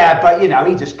Tissier, yeah, but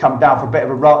he just come down for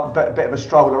a bit of a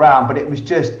stroll around. But it was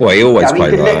just he always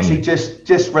played he could like literally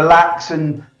just relax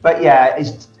but yeah,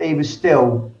 he was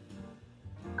still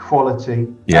quality.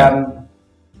 Yeah.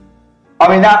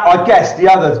 I guess the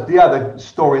other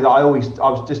story that I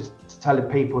was just telling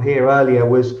people here earlier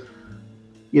was,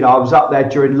 I was up there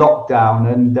during lockdown,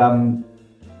 and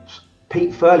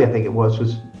Pete Furley, I think it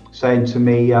was saying to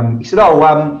me, he said,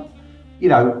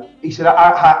 he said,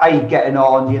 how are you getting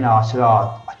on? I said,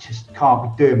 I just can't be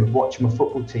doing with watching my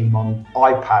football team on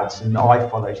iPads and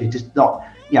iPhones. It's just not,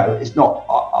 it's not.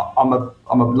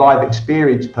 I'm a live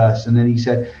experience person. And he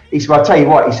said, I'll tell you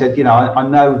what. He said, I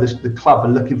know the club are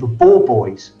looking for ball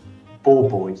boys.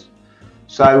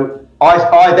 So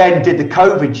I then did the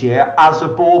COVID year as a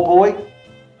ball boy,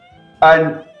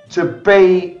 and to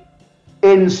be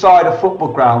inside a football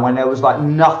ground when there was like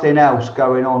nothing else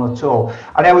going on at all.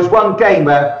 And there was one game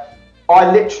where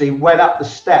I literally went up the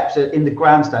steps in the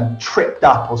grandstand, tripped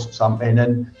up or something,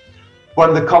 and one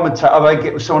of the commentators, I think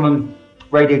it was someone on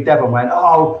Radio Devon, went,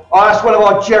 oh, that's one of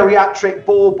our geriatric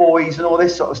ball boys and all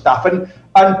this sort of stuff.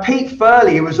 And Pete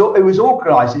Furley, who was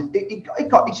organising,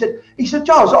 he said,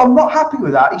 Giles, I'm not happy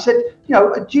with that. He said,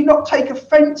 do you not take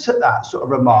offence at that sort of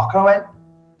remark? I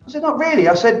said, not really.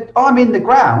 I said, I'm in the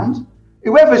ground.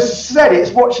 Whoever said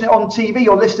it's watching it on TV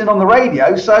or listening on the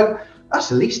radio, so that's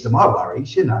the least of my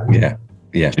worries, Yeah.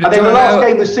 And then the last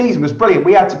game of the season was brilliant.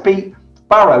 We had to beat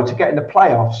Barrow to get in the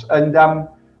playoffs, and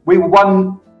we were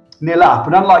 1-0 up.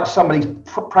 And unlike some of these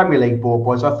Premier League ball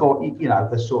boys, I thought,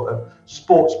 the sort of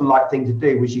sportsmanlike thing to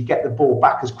do was you get the ball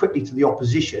back as quickly to the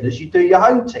opposition as you do your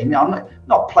home team. I'm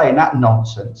not playing that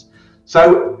nonsense.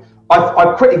 So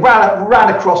I quickly ran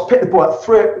across, picked the ball up,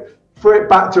 threw it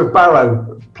back to a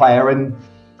Barrow player, and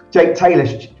Jake Taylor,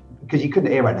 because you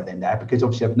couldn't hear anything there because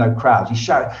obviously there was no crowds, he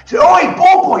shouted, "Oi,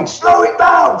 ball boy, slow it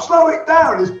down!"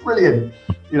 It was brilliant,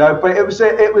 But it was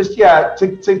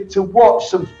to watch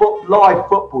some live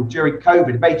football during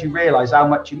COVID. It made you realise how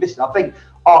much you missed it. I think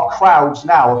our crowds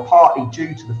now are partly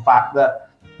due to the fact that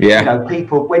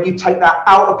people, when you take that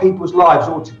out of people's lives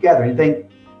altogether, and you think,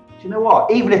 do you know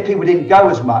what? Even if people didn't go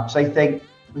as much, they think,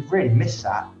 we've really missed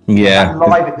that. Yeah.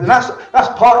 And that's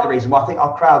part of the reason why I think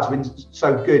our crowds have been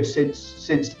so good since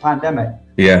the pandemic.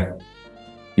 Yeah.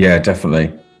 Yeah,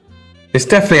 definitely. It's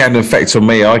definitely had an effect on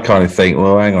me. I kind of think,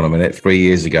 well, hang on a minute, 3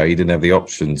 years ago you didn't have the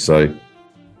option, so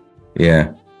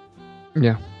yeah.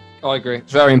 Yeah, I agree.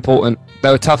 It's very important.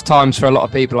 There were tough times for a lot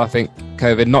of people, I think,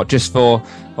 COVID, not just for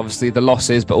obviously the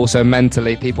losses, but also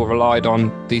mentally. People relied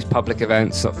on these public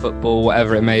events, like football,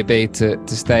 whatever it may be, to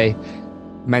stay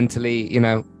mentally,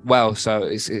 well. So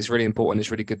it's really important.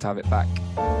 It's really good to have it back.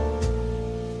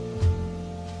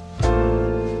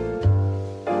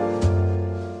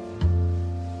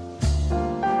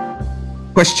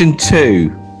 Question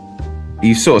 2.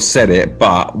 You sort of said it,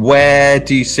 but where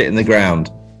do you sit in the ground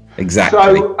exactly?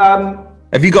 So,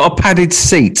 have you got a padded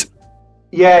seat?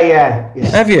 Yeah.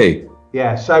 Have you?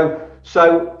 Yeah. So,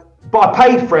 but I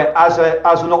paid for it as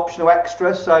an optional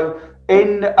extra. So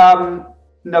in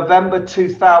November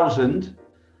 2000,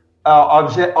 I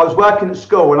was working at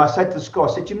school, and I said to the school,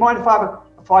 I said, "Do you mind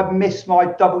if I miss my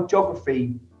double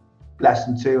geography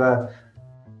lesson to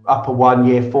upper 1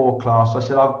 year 4 class?" I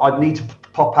said, "I'd need to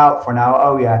pop out for an hour."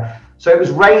 "Oh yeah." So it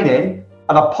was raining,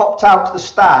 and I popped out to the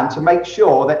stand to make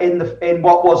sure that in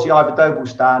what was the Ivor Doble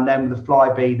stand, then the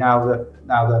Flyby, now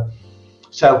the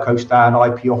Selco stand,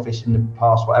 IP office in the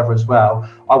past, whatever as well.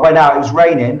 I went out, it was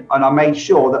raining, and I made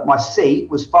sure that my seat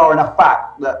was far enough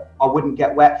back that I wouldn't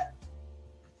get wet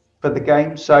for the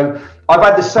game. So I've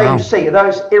had the same seat, although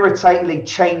it's irritatingly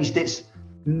changed its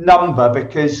number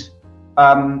because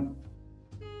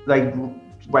they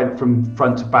went from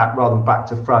front to back rather than back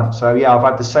to front. So yeah, I've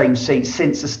had the same seat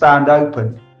since the stand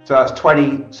opened. So that's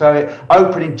 20. So it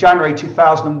opened in January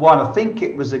 2001. I think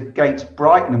it was against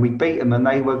Brighton, and we beat them, and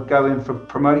they were going for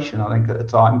promotion, I think, at the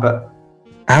time. But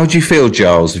how would you feel,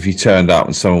 Giles, if you turned up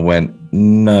and someone went,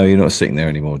 "No, you're not sitting there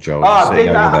anymore, Giles"?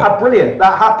 Brilliant.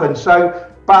 That happened. So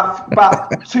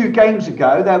about 2 games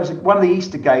ago, there was one of the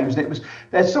Easter games, and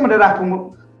there's something that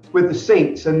happened with the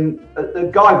seats, and the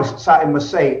guy was sat in my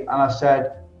seat, and I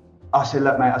said,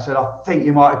 "Look, mate," I said, "I think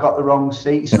you might have got the wrong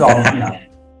seat." He said, "Oh,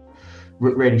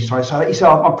 really sorry." So he said,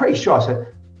 "I'm pretty sure."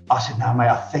 I said, "No, mate,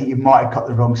 I think you might have got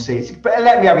the wrong seat. He said, but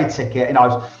let me have your ticket." And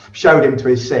I showed him to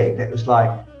his seat. It was like,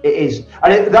 it is.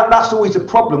 And that's always a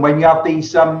problem when you have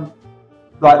these,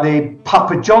 like the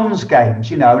Papa John's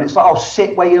games, and it's like, "Oh,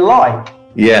 sit where you like."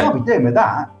 Yeah. What are we doing with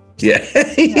that? Yeah. So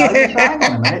hang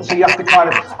on a minute. So you have to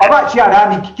I've actually had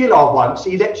Andy Gillard once.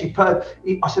 He literally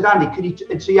I said, "Andy, could you?"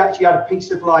 And so he actually had a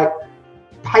piece of like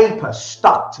paper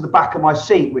stuck to the back of my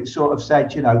seat, which sort of said,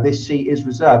 "This seat is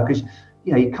reserved," because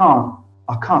I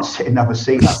can't sit in another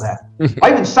seat up there.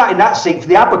 I even sat in that seat for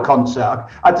the ABBA concert.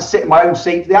 I had to sit in my own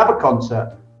seat for the ABBA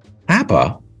concert.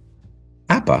 ABBA.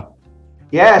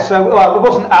 Yeah. So it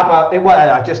wasn't ABBA. It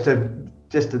was just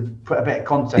to put a bit of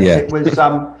context. Yeah.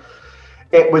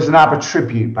 It was an ABBA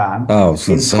tribute band in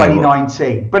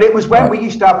 2019. But it was when we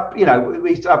used to have,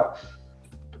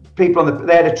 people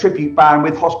they had a tribute band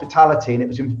with hospitality, and it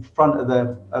was in front of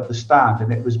the stand,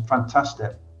 and it was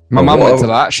fantastic. My mum went to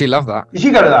that. She loved that. Did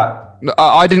you go to that?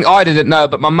 I didn't know,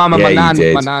 but my mum and my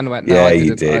nan went. No,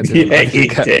 you did.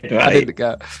 I didn't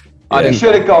go. You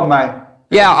should have gone, mate.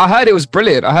 Yeah, I heard it was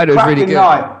brilliant. I heard it was really good.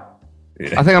 Night.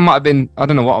 I think I might have been. I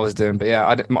don't know what I was doing, but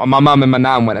yeah, my mum and my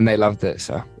nan went, and they loved it,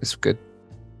 so it's good.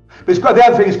 But the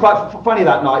other thing is quite funny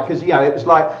that night because it was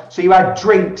like, so you had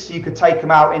drinks, you could take them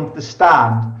out into the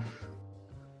stand,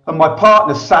 and my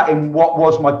partner sat in what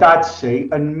was my dad's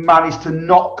seat and managed to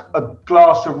knock a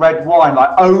glass of red wine like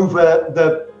over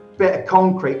the bit of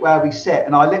concrete where we sit,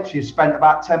 and I literally spent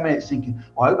about 10 minutes thinking,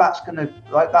 I hope that's not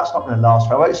going to last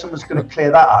forever. I hope someone's going to clear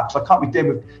that up, because I can't be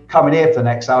dealing with coming here for the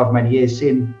next however many years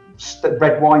seeing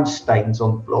red wine stains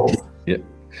on the floor. Yeah,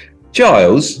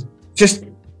 Giles, just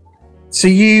so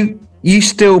you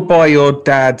still buy your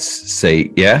dad's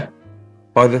seat, yeah?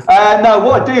 By the no,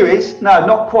 what I do is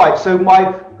not quite. So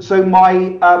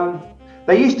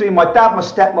they used to be my dad, my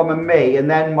stepmom, and me, and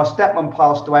then my stepmom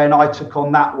passed away, and I took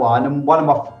on that one. And one of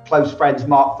my close friends,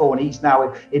 Mark Thorne, he's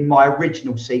now in my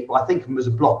original seat, but I think it was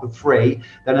a block of 3.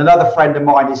 Then another friend of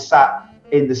mine is sat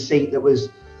in the seat that was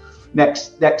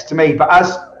next to me. But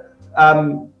as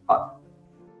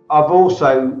I've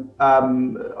also,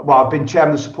 I've been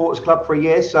chairman of the supporters club for a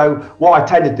year. So what I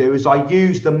tend to do is I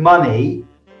use the money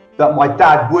that my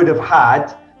dad would have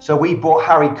had. So we bought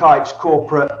Harry Kite's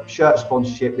corporate shirt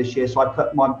sponsorship this year. So I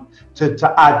put mine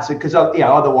to add to, because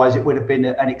otherwise it would have been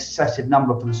an excessive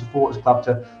number for the supporters club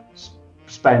to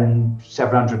spend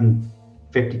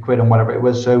 750 quid on whatever it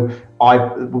was. So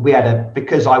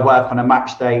because I work on a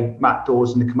match day, Matt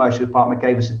Dawes in the commercial department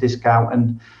gave us a discount,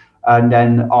 and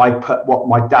then I put what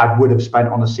my dad would have spent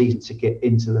on a season ticket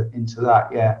into that.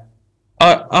 Yeah.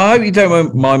 I hope you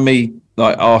don't mind me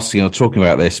asking or talking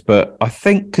about this, but I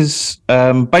think because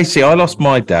basically I lost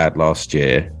my dad last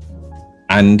year,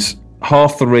 and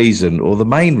half the reason, or the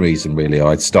main reason really,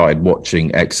 I'd started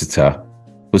watching Exeter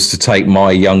was to take my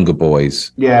younger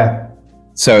boys. Yeah.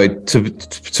 So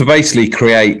to basically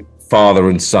create father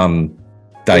and son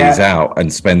days out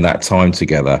and spend that time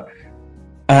together.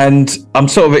 And I'm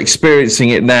sort of experiencing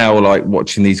it now, like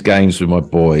watching these games with my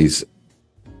boys.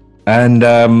 And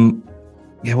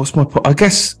what's my point? I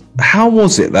guess, how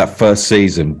was it that first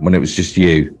season when it was just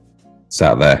you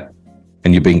sat there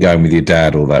and you've been going with your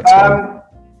dad all that time?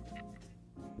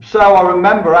 So I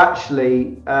remember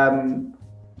actually,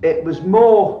 it was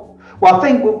more. Well, I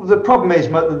think the problem is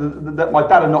that my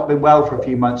dad had not been well for a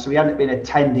few months, so he hadn't been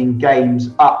attending games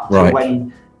up to when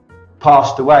he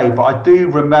passed away. But I do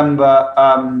remember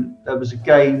there was a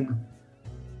game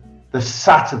the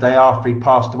Saturday after he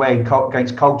passed away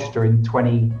against Colchester in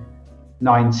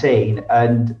 2019,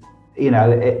 and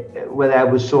where there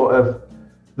was sort of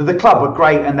the club were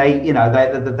great, and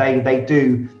they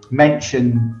do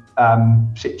mention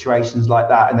situations like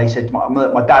that. And they said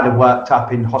my dad had worked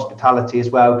up in hospitality as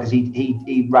well, because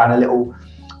he ran a little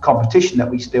competition that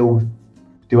we still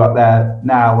do up there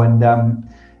now. And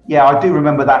I do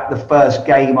remember that the first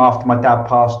game after my dad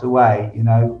passed away,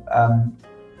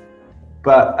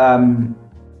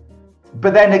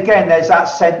 but then again, there's that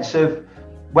sense of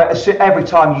where every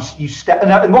time you step,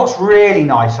 and what's really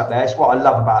nice up there, it's what I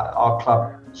love about our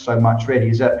club so much really,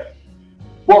 is that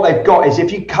what they've got is,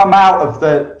 if you come out of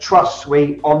the trust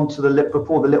suite onto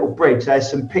before the little bridge, there's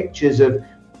some pictures of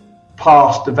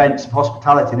past events of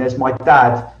hospitality, and there's my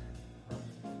dad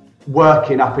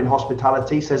working up in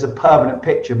hospitality. So there's a permanent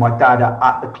picture of my dad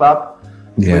at the club,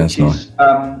 which is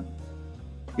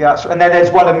nice. And then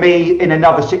there's one of me in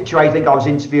another situation. I think I was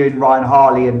interviewing Ryan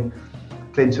Harley and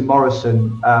Clinton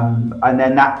Morrison, and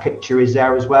then that picture is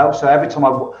there as well. So every time I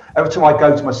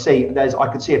go to my seat, I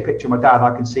can see a picture of my dad.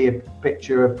 I can see a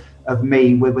picture of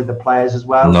me with the players as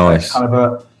well. Nice. So kind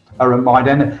of a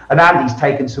reminder. And Andy's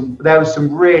taken some. There was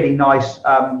some really nice.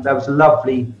 There was a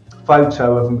lovely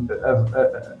photo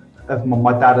of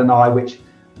my dad and I, which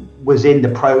was in the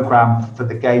programme for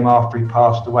the game after he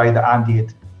passed away, that Andy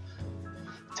had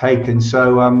taken.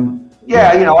 So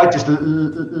I just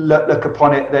look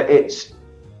upon it that it's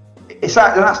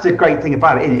that, and that's the great thing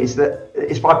about it, isn't it?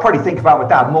 Is that I probably think about my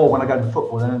dad more when I go to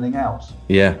football than anything else.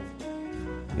 Yeah.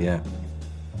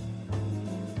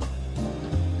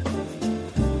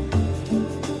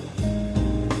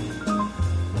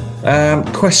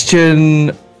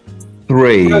 Question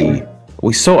 3.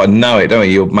 We sort of know it, don't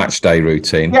we? Your match day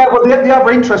routine. Yeah. Well, the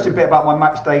other interesting bit about my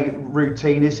match day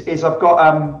routine is I've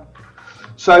got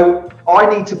so I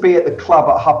need to be at the club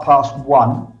at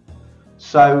 1:30.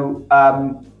 So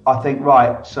I think,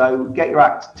 right, so get your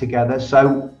act together.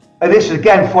 So, and this is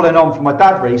again following on from my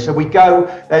dad really. So we go,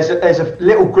 there's a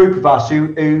little group of us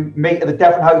who meet at the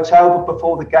Devon Hotel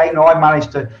before the game. Now, I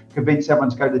managed to convince everyone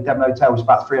to go to the Devon Hotel. It's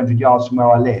about 300 yards from where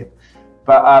I live.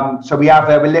 But so we have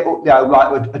a little,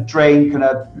 like a drink and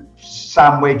a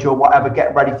sandwich or whatever,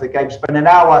 getting ready for the game. Spend an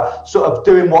hour sort of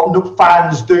doing what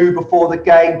fans do before the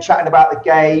game, chatting about the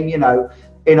game,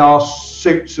 in our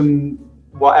suits and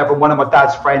whatever. One of my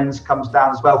dad's friends comes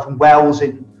down as well from Wells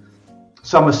in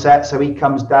Somerset, so he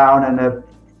comes down, and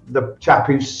the chap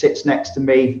who sits next to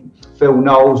me, Phil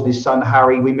Knowles, and his son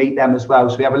Harry, we meet them as well.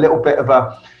 So we have a little bit of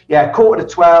a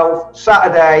 11:45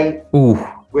 Saturday. Ooh.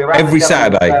 Every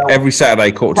Saturday,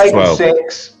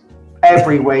 6:45.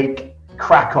 Every week,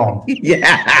 crack on.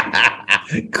 Yeah,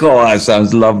 God, that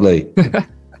sounds lovely.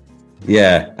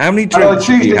 Yeah, how many drinks? On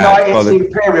Tuesday night, it's the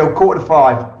Imperial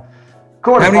 4:45.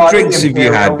 How many drinks have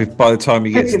you had by the time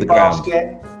you get to the ground?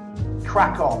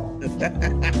 Crack on.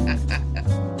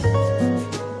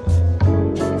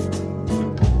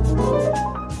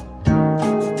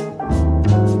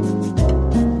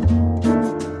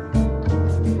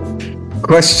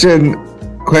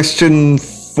 Question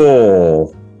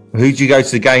 4. Who do you go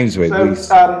to the games with?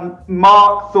 So,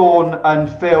 Mark Thorne and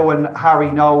Phil and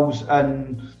Harry Knowles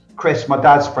and Chris, my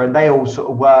dad's friend, they all sort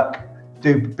of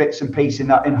do bits and pieces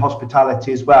in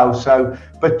hospitality as well. So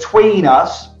between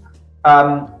us,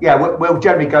 we'll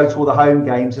generally go to all the home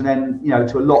games, and then,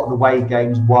 to a lot of the away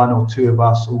games, 1 or 2 of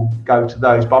us will go to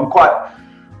those. But I'm quite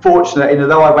fortunate,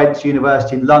 though I went to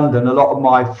university in London, a lot of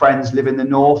my friends live in the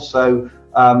north. So,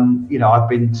 I've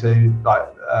been to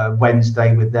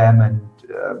Wednesday with them and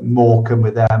Morecambe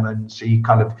with them, and so you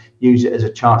kind of use it as a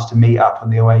chance to meet up on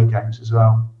the away games as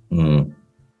well. Mm.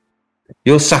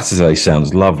 Your Saturday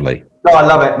sounds lovely. Oh, I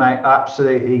love it, mate.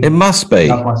 Absolutely. It must be.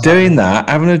 Doing that,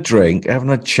 having a drink,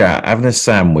 having a chat, having a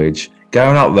sandwich,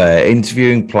 going up there,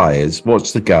 interviewing players,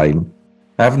 watch the game,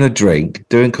 having a drink,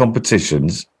 doing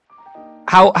competitions.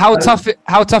 How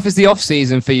tough is the off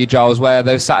season for you, Giles, where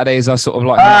those Saturdays are sort of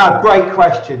like? Great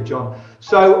question, John.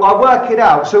 So I work it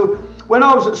out. So when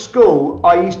I was at school,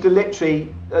 I used to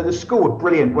literally, the school were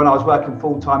brilliant when I was working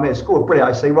full time here. School were brilliant.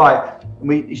 I say, right, and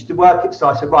we used to work it. So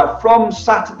I said, right, from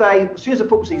Saturday, as soon as the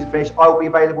football season finished, I will be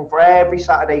available for every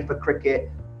Saturday for cricket.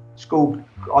 School,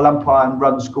 I'll umpire and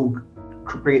run school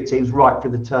cricket teams right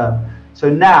through the term. So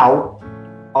now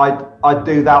I'd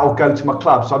do that or go to my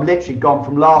club. So I've literally gone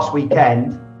from last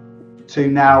weekend to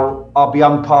now I'll be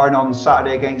umpiring on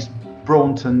Saturday against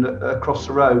Braunton across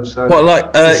the road. So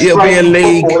it'll be a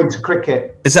league into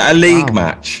cricket. Is that a league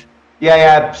match?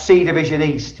 Yeah, C Division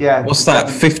East, yeah. What's that,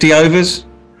 50 overs?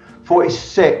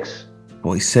 46.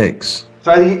 46.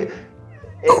 So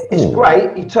it's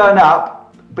great. You turn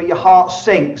up, but your heart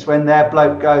sinks when their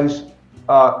bloke goes,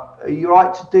 are you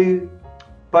right to do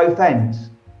both ends?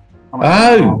 I'm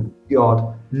like, oh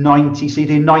God, 90. So you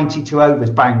do 92 overs,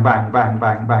 bang, bang, bang,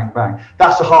 bang, bang, bang.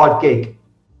 That's a hard gig.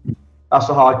 That's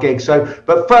a hard gig. So,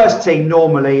 but first team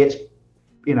normally it's,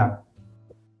 you know.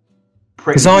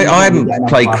 Because I haven't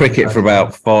played cricket for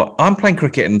about 4. I'm playing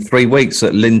cricket in 3 weeks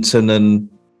at Linton and.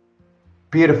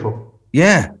 Beautiful.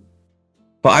 Yeah,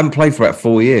 but I haven't played for about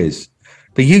 4 years.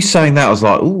 But you saying that, I was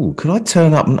like, "Ooh, could I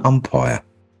turn up and umpire?"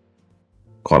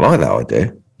 Quite like that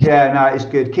idea. Yeah, no, it's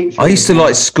good. I used to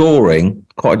like scoring.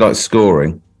 Quite like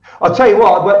scoring. I'll tell you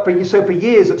what. For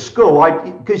years at school,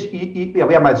 because we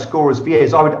haven't had scorers for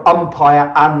years. I would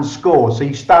umpire and score. So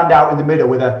you stand out in the middle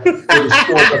with a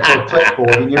scorebook or a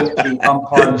clipboard, and you're actually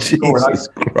umpiring and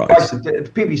scoring.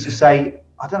 People used to say,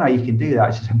 "I don't know how you can do that."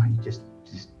 I said, "You just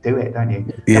do it, don't you?"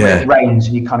 Yeah. And when it rains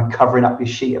and you're kind of covering up your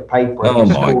sheet of paper. Oh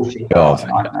my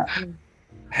God!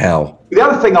 Hell. The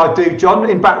other thing I do, John,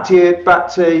 and back to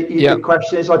your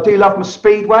question is, I do love my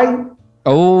speedway.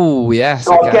 Oh yes.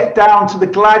 So I'll get down to the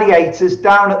Gladiators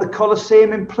down at the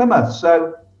Coliseum in Plymouth.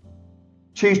 So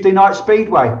Tuesday night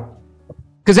speedway.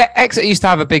 Because Exeter used to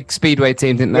have a big speedway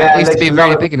team, didn't they? Yeah, it used to be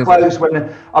very big in close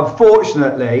when,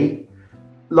 unfortunately,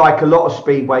 like a lot of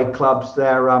speedway clubs,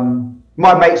 they're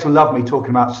my mates will love me talking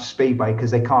about speedway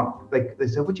because they can't. They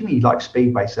say, "What do you mean you like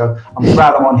speedway?" So I'm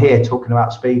glad I'm on here talking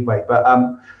about speedway. But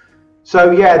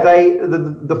so yeah,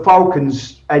 the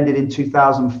Falcons ended in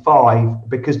 2005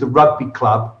 because the rugby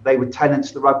club, they were tenants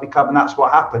of the rugby club, and that's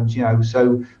what happens, you know.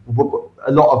 So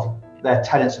a lot of their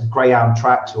tenants of greyhound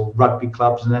tracks or rugby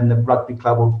clubs, and then the rugby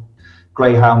club or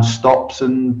greyhound stops,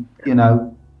 and you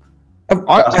know,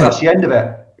 that's the end of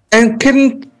it. And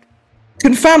can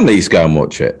families go and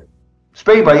watch it?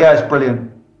 Speedway, yeah, it's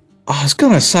brilliant. I was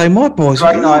going to say, my boys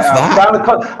Great love night out.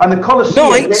 that. And the Coliseum.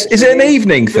 Night? Is it an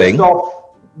evening thing? Just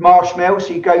off Marsh Mill,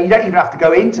 so you don't even have to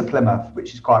go into Plymouth,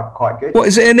 which is quite good. What,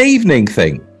 is it an evening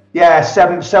thing? Yeah,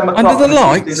 7 o'clock. Under the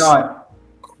lights? Tuesday night.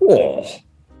 Whoa.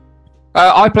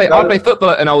 I play football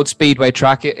at an old speedway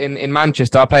track in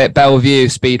Manchester. I play at Bellevue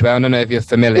Speedway. I don't know if you're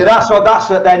familiar. Yeah, that's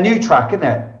their new track, isn't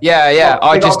it? Yeah.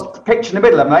 I just pitch in the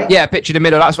middle, haven't they? Yeah, pitch in the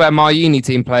middle. That's where my uni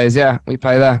team plays. Yeah, we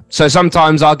play there. So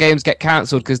sometimes our games get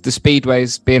cancelled because the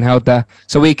speedway's being held there.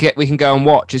 So we can go and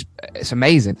watch. It's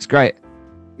amazing. It's great.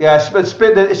 Yeah,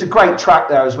 it's a great track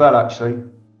there as well, actually.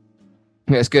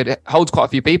 Yeah, it's good. It holds quite a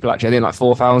few people actually. I think like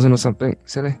 4,000 or something.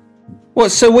 Silly. What?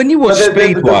 So when you watch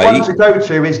Speedway, the one to go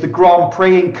to is the Grand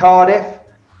Prix in Cardiff.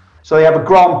 So they have a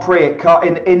Grand Prix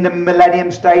in the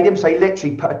Millennium Stadium. So they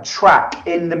literally put a track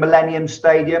in the Millennium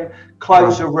Stadium,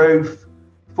 close a roof,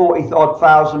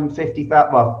 40,000,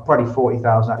 50,000, well, probably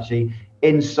 40,000 actually,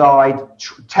 inside,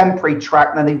 temporary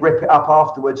track, and then they rip it up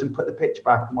afterwards and put the pitch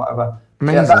back and whatever.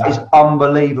 Yeah, that is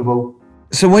unbelievable.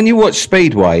 So when you watch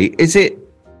Speedway,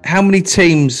 how many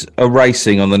teams are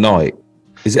racing on the night?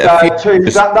 Is it two?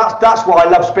 That's why I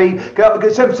love speed.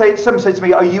 Because someone said to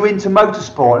me, "Are you into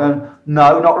motorsport?" And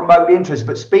no, not remotely interested.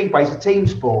 But speedway's a team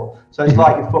sport, so it's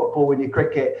like your football and your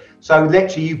cricket. So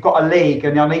literally, you've got a league,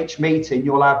 and on each meeting,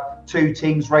 you'll have 2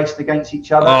 teams racing against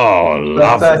each other. Oh,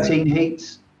 lovely. 13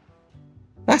 heats.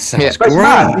 That sounds great.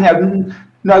 great.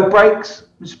 No brakes.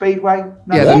 Speedway.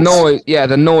 No. Yeah, the noise. Yeah,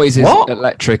 the noise is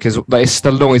electric.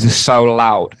 The noise is so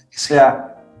loud.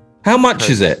 How much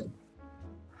is it?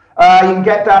 You can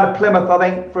get down to Plymouth, I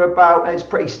think, for about, it's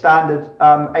pretty standard,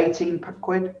 18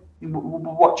 quid.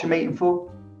 Watch a meeting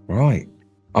for. Right.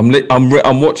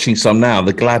 I'm watching some now.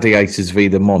 The Gladiators v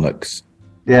the Monarchs.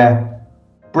 Yeah,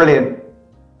 brilliant.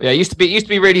 Yeah, it used to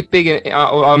be really big.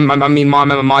 I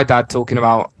remember my dad talking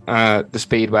about the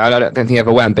Speedway. I don't think he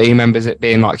ever went, but he remembers it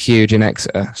being like huge in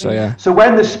Exeter. So yeah. So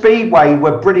when the Speedway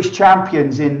were British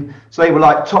champions so they were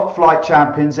like top flight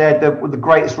champions. They had the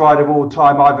greatest rider of all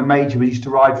time, Ivan Major, who used to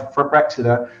ride for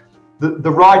Exeter.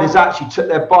 The riders actually took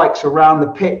their bikes around the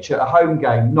pitch at a home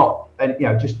game,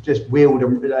 just wheeled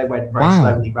them. They went very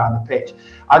slowly around the pitch.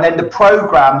 And then the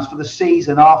programs for the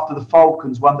season after the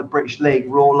Falcons won the British League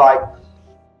were all like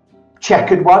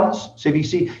checkered ones. So if you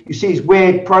see these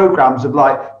weird programs of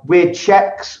like weird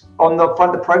checks on the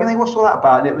front of the program. What's all that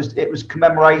about? And it was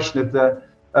commemoration of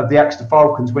the Exeter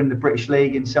Falcons winning the British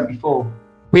League in '74.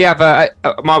 We have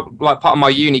part of my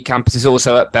uni campus is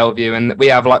also at Bellevue, and we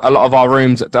have like a lot of our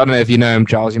rooms. I don't know if you know him,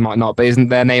 Giles. You might not, but isn't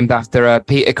they named after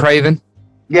Peter Craven?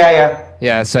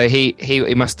 Yeah. So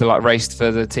he must have like raced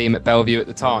for the team at Bellevue at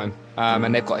the time,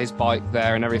 and they've got his bike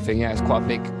there and everything. Yeah, it's quite a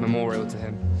big memorial to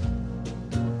him.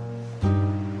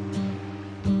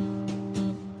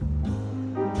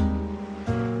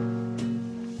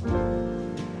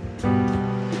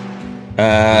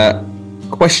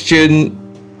 Question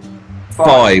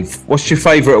 5. What's your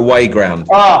favourite away ground?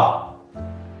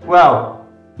 Well,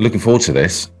 looking forward to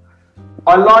this.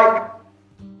 I like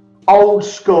old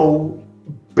school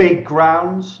big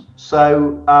grounds,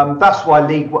 so that's why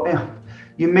League One.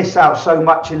 you miss out so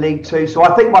much in League Two. So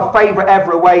I think my favourite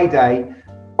ever away day,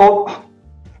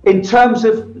 in terms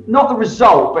of not the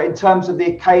result, but in terms of the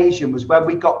occasion, was when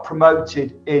we got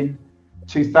promoted in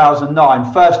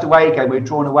 2009. First away game, we were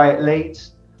drawn away at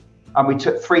Leeds, and we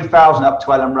took 3,000 up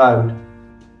to Ellen Road.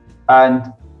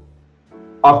 And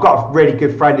I've got a really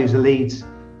good friend who's a Leeds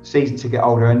season ticket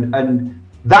holder, and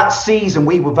that season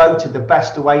we were voted the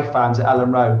best away fans at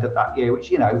Ellen Road that year, which,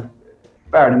 you know,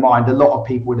 bearing in mind a lot of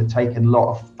people would have taken a lot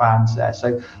of fans there.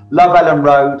 So love Ellen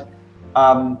Road,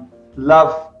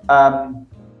 love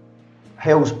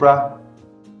Hillsborough,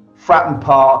 Fratton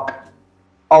Park,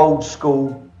 old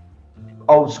school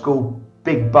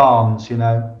big barns, you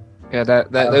know. Yeah,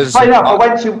 those. I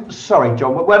went to. Sorry,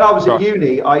 John. When I was at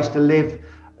uni, I used to live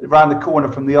around the corner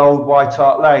from the old White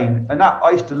Hart Lane, and that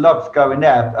I used to love going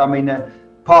there. I mean,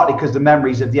 partly because the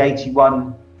memories of the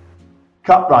 '81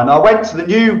 Cup run. I went to the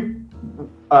new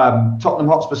Tottenham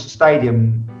Hotspur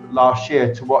Stadium last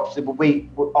year to watch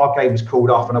our game was called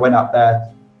off, and I went up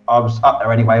there. I was up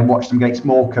there anyway and watched them against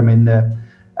Morecambe in the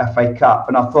FA Cup,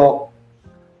 and I thought,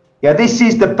 yeah, this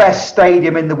is the best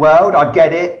stadium in the world. I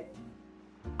get it.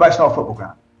 But it's not a football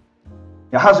ground.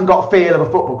 It hasn't got a feel of a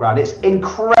football ground. It's an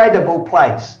incredible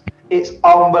place. It's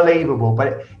unbelievable, but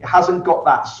it hasn't got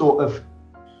that sort of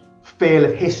feel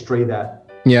of history there.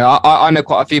 Yeah, I know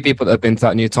quite a few people that have been to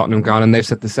that new Tottenham ground, and they've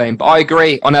said the same. But I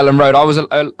agree on Ellen Road. I was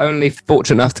only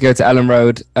fortunate enough to go to Ellen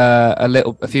Road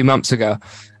a few months ago,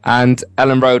 and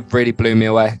Ellen Road really blew me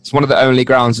away. It's one of the only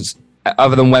grounds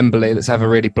other than Wembley that's ever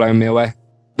really blown me away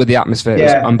with the atmosphere. It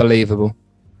was unbelievable.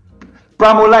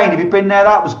 Bramall Lane, have you been there?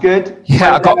 That was good.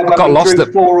 Yeah, I got lost at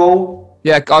 4-4.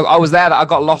 Yeah, I was there. I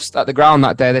got lost at the ground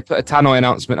that day. They put a tannoy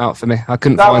announcement out for me. I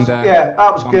couldn't find. Yeah,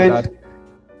 that was good.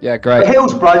 Yeah, great. But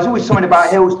Hillsborough, there's always something about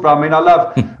Hillsborough. I mean, I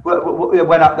love. We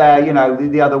went up there, you know,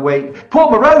 the other week.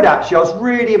 Portman Road, actually, I was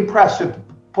really impressed with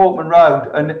Portman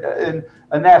Road,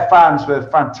 and their fans were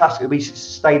fantastic. We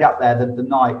stayed up there the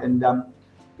night, and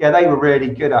yeah, they were really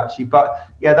good actually. But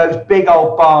yeah, those big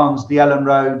old barns, the Ellen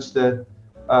Roads, the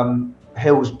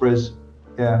Hillsboroughs,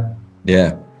 yeah.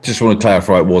 Yeah, just want to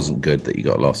clarify, it wasn't good that you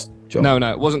got lost, John. No,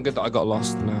 it wasn't good that I got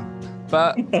lost. No,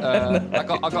 but I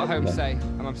got home safe,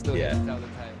 and I'm still here to tell the tale.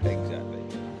 Exactly.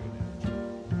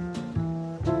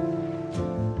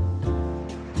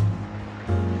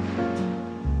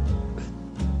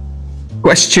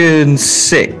 Question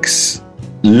 6: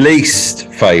 least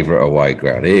favourite away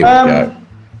ground. Here we go.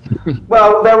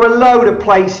 Well, there were a load of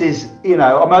places, you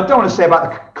know. I mean, I don't want to say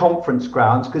about the conference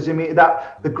grounds because I mean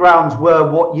that the grounds were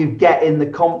what you get in the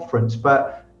conference,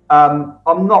 but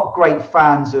I'm not great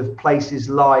fans of places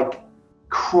like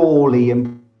Crawley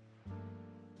and.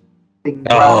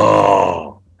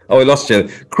 Oh, we lost you.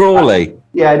 Crawley.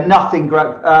 Yeah, nothing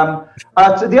great.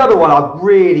 So the other one I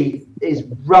really is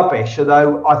rubbish,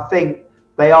 although I think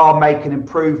they are making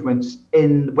improvements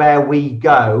in where we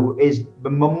go, is the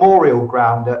Memorial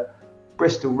Ground at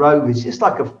Bristol Rovers. It's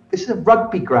a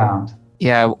rugby ground.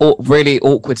 Yeah, really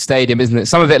awkward stadium, isn't it?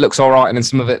 Some of it looks all right, and then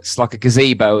some of it's like a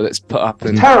gazebo that's put up.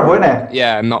 It's terrible, isn't it?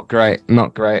 Yeah, not great.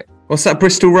 What's that,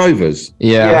 Bristol Rovers?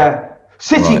 Yeah.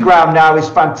 City Ground now is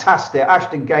fantastic.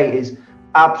 Ashton Gate is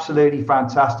absolutely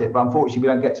fantastic, but unfortunately we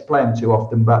don't get to play them too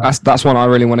often. But that's one I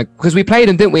really want to, because we played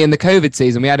them, didn't we, in the COVID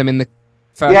season? We had them in the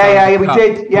first we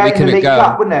did. Yeah, in the League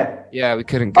Cup, wouldn't it? Yeah, we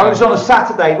couldn't go. It was on a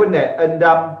Saturday, wouldn't it? And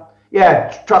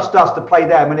trust us to play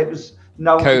them, and it was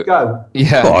no one could go.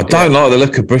 Yeah, I don't like the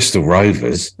look of Bristol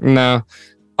Rovers. No,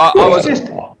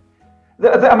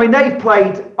 I mean, they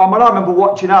played. I remember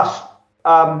watching us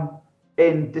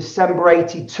in December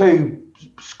 '82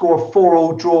 score a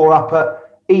 4-4 draw up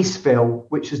at Eastville,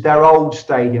 which is their old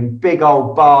stadium, big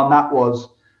old barn that was,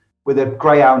 with a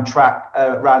greyhound track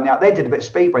around the out. They did a bit of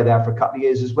speedway there for a couple of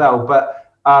years as well, but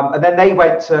and then they've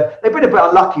been a bit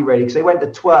unlucky really, because they went to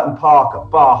Twerton Park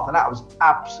at Bath, and that was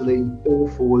absolutely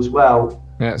awful as well.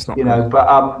 Yeah, it's not, you know, but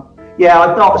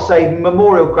I'd not say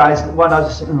Memorial Ground is the one I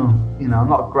just, I'm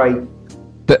not great.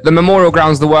 The Memorial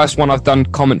Ground's the worst one I've done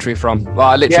commentary from. Well,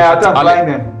 I literally had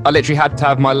to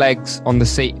have my legs on the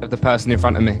seat of the person in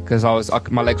front of me because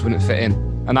my legs wouldn't fit in,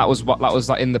 and that was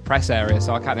like in the press area.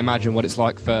 So I can't imagine what it's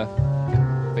like for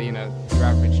you know, your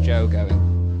average Joe going.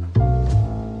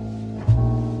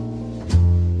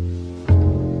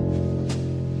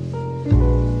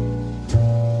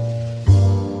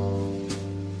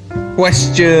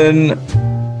 Question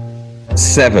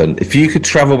 7: if you could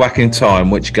travel back in time,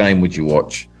 which game would you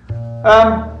watch?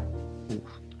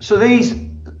 So there's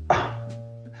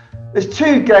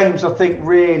two games I think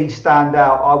really stand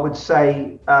out. I would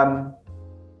say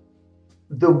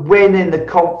the win in the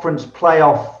conference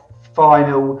playoff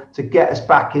final to get us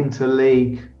back into the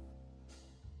league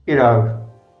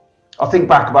I think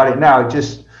back about it now, it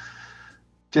just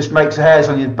makes the hairs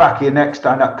on your back of your neck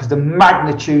stand up, because the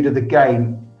magnitude of the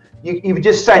game, you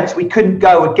just sense we couldn't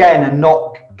go again and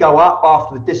not go up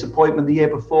after the disappointment the year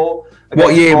before.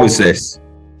 What year was this?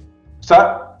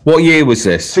 So, what year was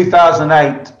this?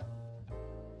 2008.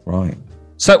 Right.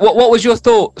 So what was your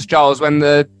thoughts, Giles, when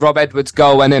the Rob Edwards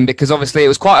goal went in? Because obviously it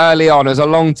was quite early on. It was a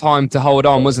long time to hold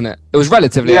on, wasn't it? It was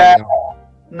relatively early on.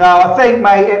 No, I think,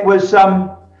 mate, it was... it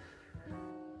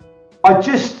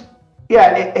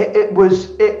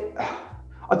was...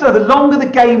 I don't know, the longer the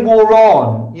game wore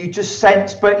on, you just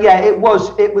sensed... But, yeah, it was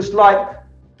like...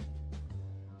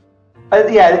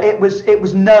 it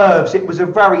was nerves. It was a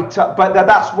very tough... But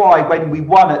that's why when we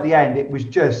won at the end, it was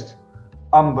just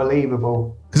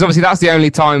unbelievable. Because obviously that's the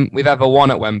only time we've ever won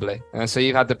at Wembley. So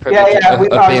you've had the privilege of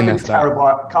being there for terrible.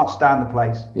 I can't stand the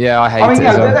place. Yeah, I hate it.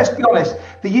 Let's be honest.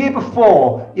 The year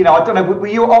before, I don't know, were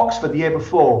you at Oxford the year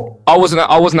before? I wasn't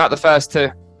at the first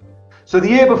two. So the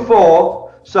year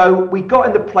before, so we got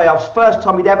in the playoffs. First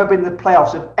time we'd ever been in the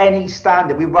playoffs of any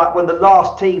standard. We were one of the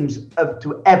last teams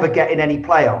to ever get in any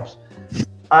playoffs.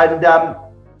 And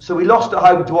so we lost at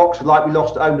home to Oxford, like we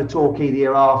lost at home to Torquay the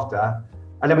year after.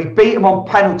 And then we beat them on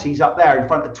penalties up there in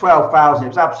front of 12,000. It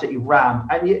was absolutely rammed.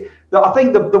 And I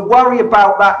think the worry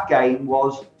about that game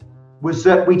was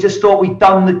that we just thought we'd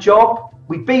done the job.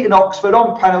 We'd beaten Oxford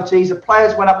on penalties. The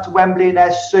players went up to Wembley in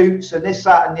their suits and this,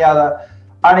 that and the other.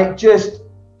 And it just,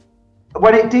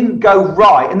 when it didn't go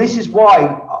right, and this is why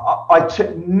I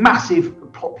took massive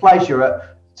pleasure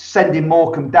at sending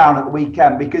Morecambe down at the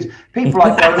weekend, because people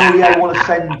like they want to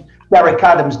send Derek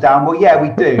Adams down. Well, yeah,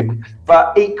 we do.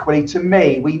 But equally, to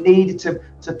me, we needed to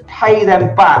pay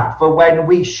them back for when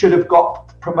we should have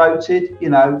got promoted,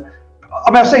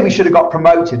 I say we should have got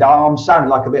promoted. I'm sounding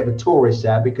like a bit of a tourist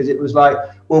there, because it was like,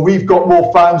 well, we've got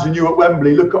more fans than you at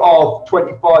Wembley. Look at our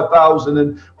 25,000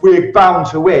 and we're bound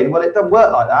to win. Well, it doesn't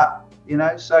work like that,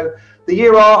 So the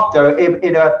year after,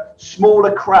 in a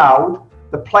smaller crowd,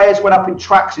 the players went up in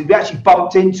tracksuits. We actually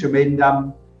bumped into them in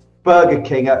Burger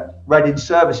King at Reading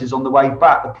Services on the way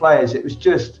back, the players. It was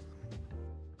just,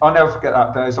 I'll never forget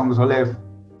that day as long as I live.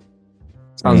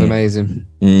 Sounds amazing.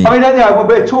 I mean, when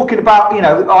we're talking about,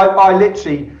 I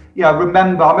literally,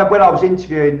 remember when I was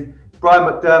interviewing Brian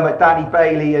McDermott, Danny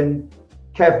Bailey and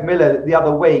Kev Miller the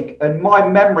other week, and my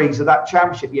memories of that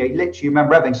championship year, literally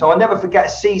remember everything. So I'll never forget a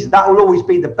season. That will always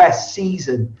be the best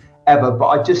season ever. But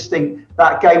I just think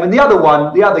that game, and the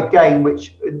other game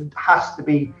which has to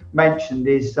be mentioned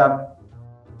is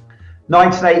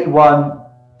 1981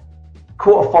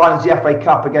 quarterfinals of the FA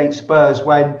Cup against Spurs,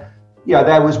 when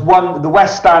there was the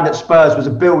West Stand at Spurs was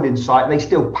a building site, and they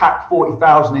still packed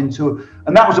 40,000 into,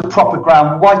 and that was a proper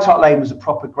ground. White Hart Lane was a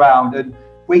proper ground, and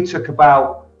we took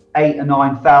about 8,000 or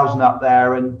 9,000 up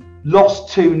there and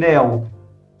lost 2-0.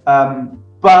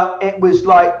 But it was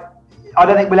like, I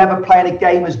don't think we'll ever play in a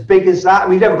game as big as that.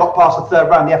 We've never got past the third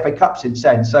round of the FA Cup since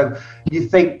then. So you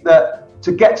think that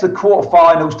to get to the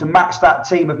quarterfinals, to match that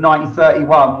team of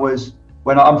 1931 was,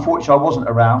 when unfortunately I wasn't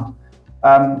around,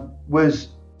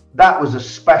 that was a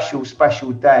special,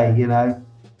 special day,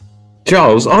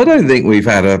 Giles, I don't think we've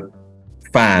had a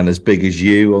fan as big as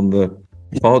you on the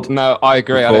pod. No, I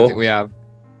agree. Before. I don't think we have.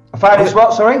 A fan is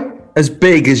what, sorry? As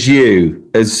big as you.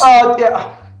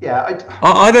 Yeah.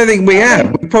 I don't think we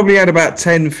have. We probably had about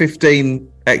 10,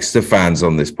 15 Exeter fans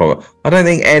on this pod. I don't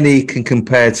think any can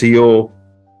compare to your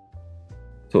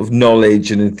sort of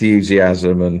knowledge and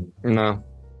enthusiasm. And no.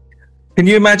 Can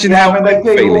you imagine how they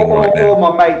do? Feeling right now?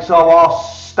 All my mates are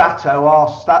Stato.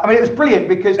 I mean, it was brilliant,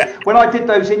 because when I did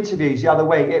those interviews the other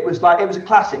week, it was a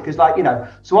classic, because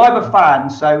so I'm a fan.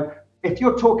 So if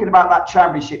you're talking about that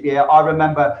championship year, I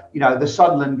remember, the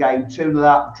Sunderland game, 2-0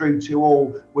 up, drew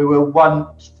 2-2. We were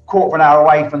 1/4 of an hour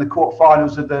away from the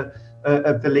quarterfinals of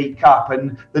the League Cup,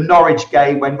 and the Norwich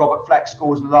game when Robert Fleck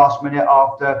scores in the last minute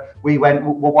after we were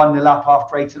 1-0 up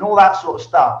after 8, and all that sort of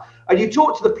stuff. And you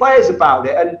talk to the players about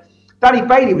it, and Danny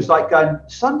Bailey was like going,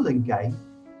 Sunderland game?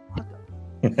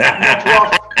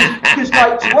 Because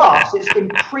to us, it's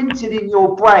imprinted in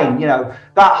your brain, that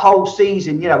whole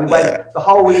season, we went the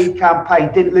whole league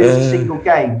campaign, didn't lose a single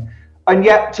game. And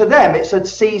yet to them, it's a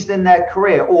season in their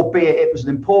career, albeit it was an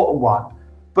important one.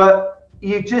 But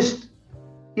you just,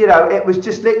 it was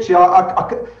just literally,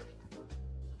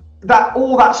 that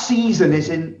all that season is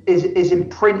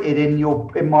imprinted in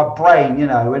my brain,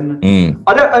 and I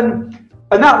don't,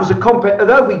 and that was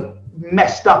although we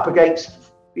messed up against,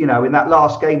 in that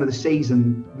last game of the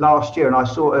season last year, and I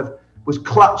sort of was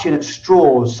clutching at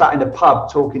straws, sat in a pub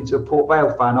talking to a Port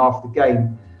Vale fan after the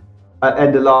game at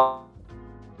end of last.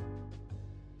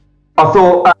 I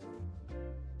thought,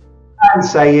 can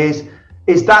say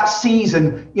is that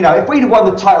season, if we'd have won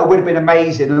the title, it would have been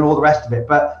amazing and all the rest of it.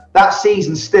 But that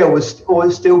season still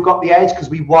got the edge because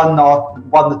we won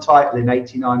the title in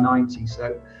 89-90.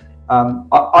 So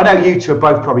I know you two are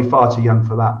both probably far too young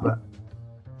for that, but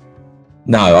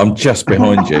no, I'm just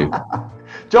behind you.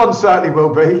 John certainly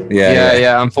will be.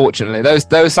 Yeah. Unfortunately, those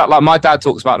like my dad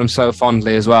talks about them so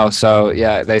fondly as well. So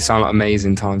yeah, they sound like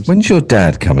amazing times. When's your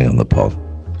dad coming on the pod?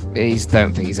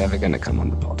 Don't think he's ever going to come on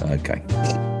the pod. Okay.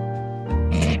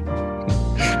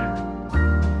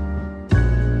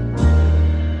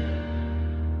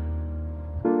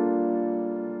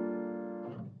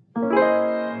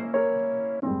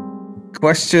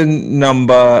 Question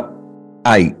number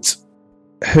 8.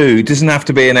 Who doesn't have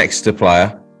to be an Exeter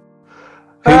player?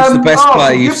 Who's the best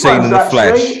player you've seen in the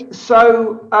flesh?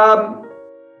 So,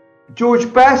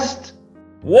 George Best.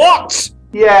 What?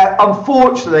 Yeah,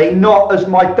 unfortunately, not as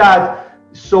my dad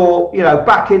saw,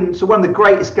 so one of the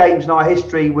greatest games in our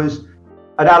history was,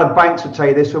 and Alan Banks would tell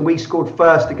you this, when we scored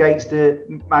first against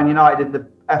Man United in the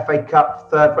FA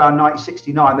Cup third round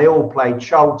 1969. They all played,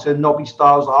 Charlton, Nobby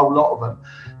Stiles, a whole lot of them.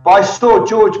 But I saw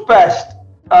George Best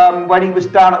when he was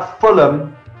down at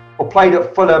Fulham, or played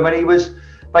at Fulham, and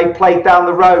they played down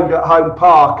the road at Home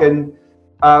Park, and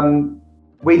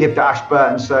we lived at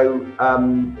Ashburton, so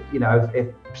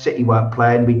if City weren't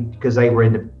playing, because they were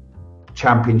in the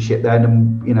Championship then,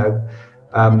 and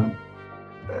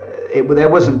there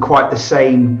wasn't quite the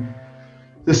same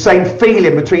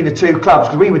feeling between the two clubs,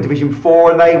 because we were Division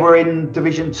 4 and they were in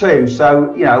Division 2.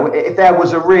 So if there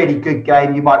was a really good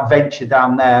game, you might venture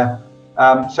down there.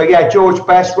 So yeah, George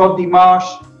Best, Rodney Marsh,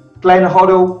 Glenn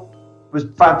Hoddle was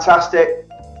fantastic.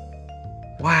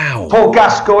 Wow. Paul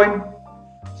Gascoigne,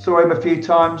 saw him a few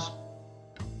times.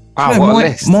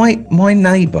 My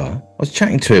neighbour, I was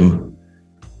chatting to him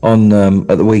on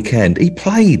at the weekend. He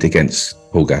played against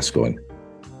Paul Gascoigne.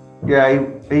 Yeah,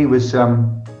 he was. I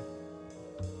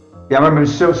remember him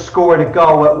still scoring a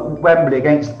goal at Wembley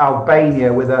against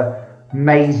Albania with a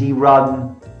mazy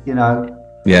run.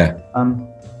 Yeah.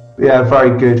 Yeah,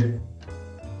 very good.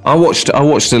 I watched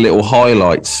a little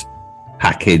highlights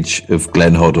package of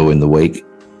Glenn Hoddle in the week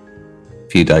a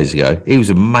few days ago. He was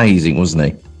amazing, wasn't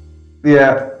he?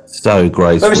 Yeah. So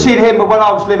graceful. I was seeing him when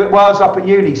I was up at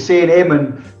uni, seeing him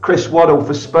and Chris Waddle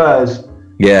for Spurs.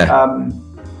 Yeah.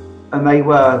 And they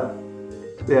were,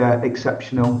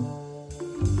 exceptional.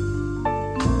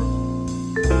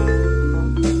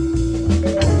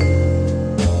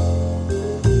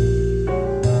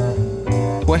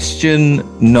 Question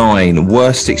 9.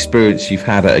 Worst experience you've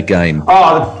had at a game?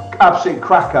 Oh, the absolute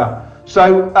cracker.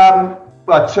 So,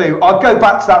 2. I'll go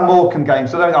back to that Morecambe game.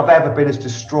 So I don't think I've ever been as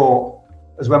distraught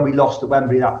as when we lost at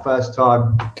Wembley that first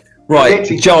time. Right,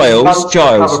 Giles.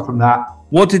 From that.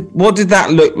 What did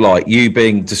that look like? You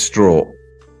being distraught?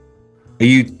 Are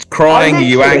you crying? Are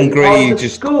you angry? Are you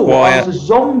just quiet? I was a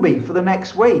zombie for the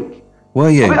next week. Were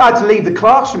you? I had to leave the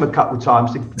classroom a couple of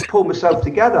times to pull myself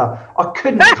together. I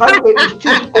couldn't cope. It was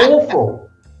just awful.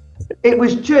 It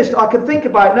was just, I can think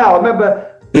about it now. I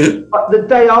remember the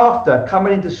day after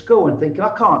coming into school and thinking,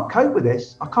 I can't cope with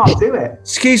this. I can't do it.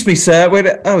 Excuse me, sir.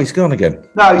 Oh, he's gone again.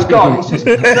 No, he's gone. He's just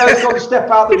he's got to step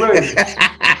out the room.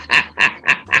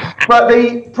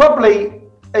 But probably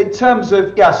in terms of,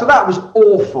 so that was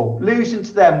awful. Losing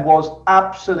to them was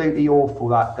absolutely awful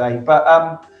that day.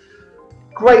 But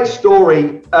great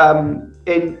story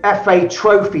in FA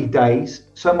Trophy days.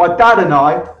 So my dad and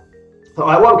I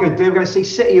thought, what we're going to do, we're going to see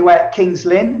City away at Kings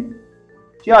Lynn.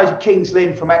 Do you know Kings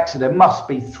Lynn from Exeter must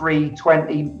be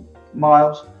 320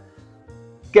 miles.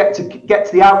 Get to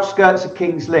the outskirts of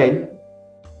Kings Lynn,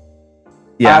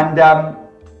 and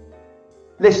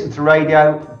listen to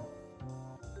radio.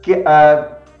 Get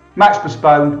match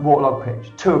postponed, waterlogged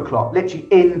pitch, 2:00, literally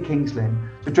in Kings Lynn.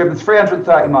 So driven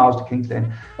 330 miles to Kings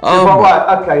Lynn.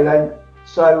 Right, okay then.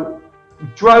 So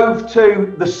drove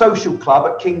to the social club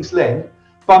at Kings Lynn,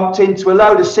 bumped into a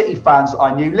load of City fans that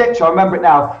I knew. Literally, I remember it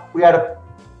now. We had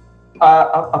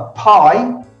a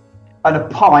pie and a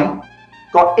pint,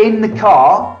 got in the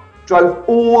car, drove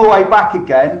all the way back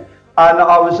again,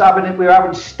 and we were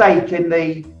having steak in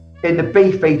the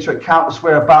beef eater at Countess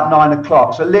Weir about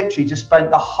 9:00. So literally just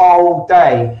spent the whole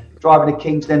day driving to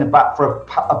Kings Lynn and back for a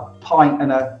pint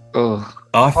and a.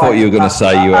 I thought you were going to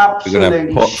say you were going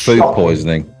to have food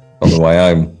poisoning on the way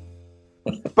home.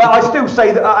 But I still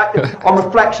say that on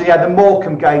reflection, the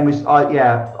Morecambe game was, I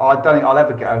don't think I'll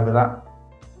ever get over that.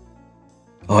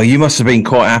 Oh, you must have been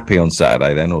quite happy on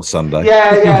Saturday then, or Sunday.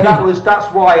 Yeah,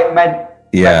 that's why it meant.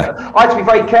 Yeah. I had to be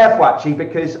very careful actually,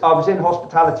 because I was in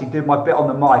hospitality doing my bit on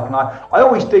the mic, and I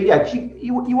always do. Yeah,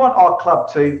 you want our club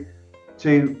to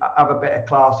to have a bit of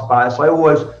class about it. So I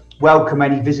always welcome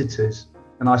any visitors.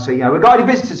 And I say, we've got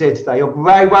any visitors here today? You're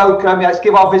very welcome. Let's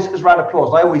give our visitors a round of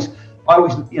applause. I always,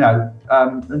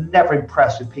 I'm never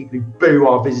impressed with people who boo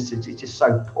our visitors. It's just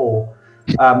so poor.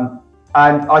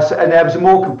 And I said, and there was a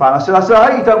Morecambe fan. I said, I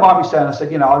hope you don't mind me saying. I said,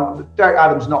 Derek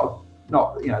Adams not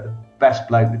the best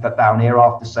bloke down here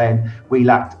after saying we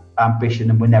lacked ambition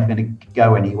and we're never going to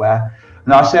go anywhere.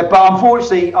 And I said, but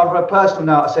unfortunately, on a personal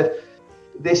note, I said,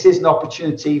 this is an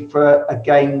opportunity for a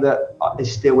game that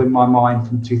is still in my mind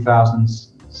from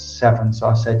 2007. So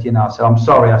I said, I'm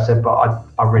sorry. I said, but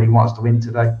I really want us to win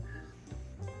today.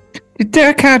 Did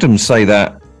Derek Adams say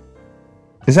that?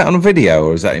 Is that on a video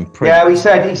or is that in print? Yeah, he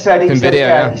said video,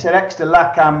 yeah. He said Exeter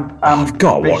lack I've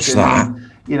got to watch that.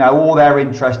 And, all they're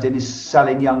interested in is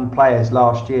selling young players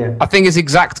last year. I think his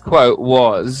exact quote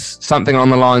was something on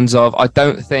the lines of, I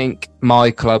don't think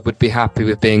my club would be happy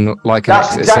with being like an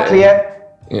That's exactly it.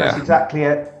 Yeah. That's exactly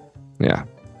it. Yeah.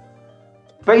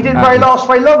 But he didn't last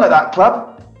very long at that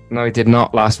club. No, he did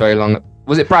not last very long.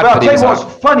 Was it Bradford? But I'll tell you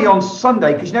what's funny on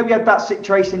Sunday, because we had that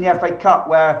situation in the FA Cup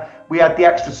where we had the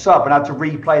extra sub and had to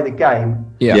replay the game.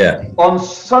 Yeah. On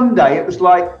Sunday, it was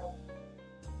like...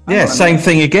 Yeah, same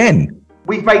thing again.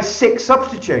 We've made 6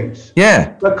 substitutes.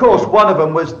 Yeah. Of course, one of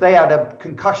them was they had a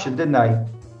concussion, didn't they?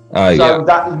 Oh, so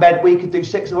that meant we could do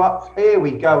 6 of them. Here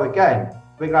we go again.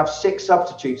 We're going to have 6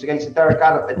 substitutes against the Derek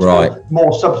Adams. Right.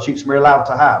 More substitutes than we're allowed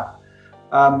to have.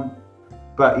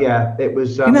 But yeah, it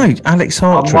was... Alex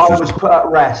Hartridge was put at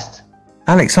rest.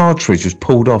 Alex Hartridge was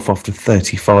pulled off after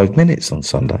 35 minutes on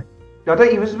Sunday. I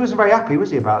don't. He wasn't very happy, was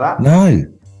he, about that? No.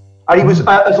 And he was,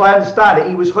 as I understand it,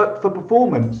 he was hooked for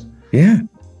performance. Yeah.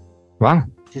 Wow.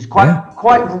 Which is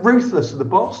quite ruthless of the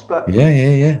boss, but...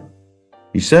 Yeah.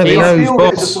 You certainly know who's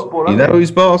boss. You know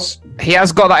who's boss. He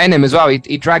has got that in him as well.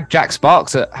 He dragged Jack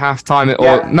Sparks at half time,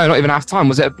 or no, not even half time.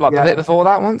 Was it like the bit before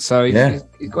that one? So he's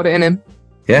got it in him.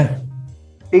 Yeah.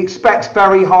 He expects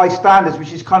very high standards,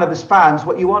 which is kind of, as fans,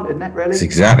 what you want, isn't it, really? It's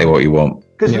exactly what you want.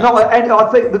 Because I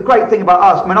think the great thing about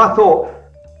us, I thought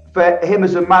for him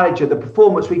as a manager, the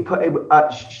performance we put in at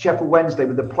Sheffield Wednesday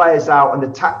with the players out and the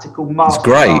tactical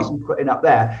masterclass we put in up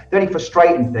there, the only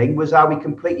frustrating thing was how we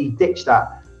completely ditched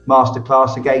that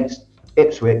masterclass against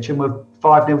Ipswich and we're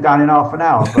 5-0 down in half an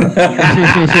hour. But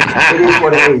it is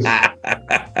what it is.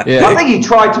 Yeah. I think he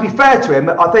tried, to be fair to him.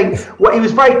 I think he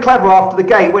was very clever after the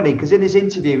game, wasn't he? Because in his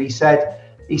interview, he said,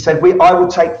 I will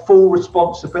take full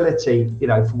responsibility,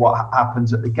 for what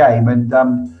happens at the game. And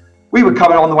we were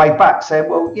coming on the way back saying,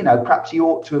 well, perhaps he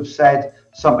ought to have said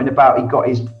something about he got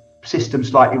his system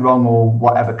slightly wrong or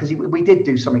whatever, because we did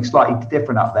do something slightly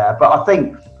different up there. But I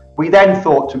think we then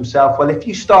thought to himself, well, if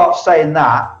you start saying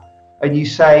that and you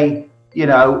say,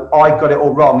 I got it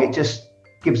all wrong, it just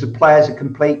gives the players a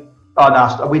complete, we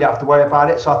don't have to worry about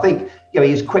it. So I think,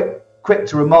 he's quick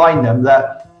to remind them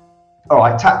that, all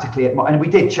right, tactically, and we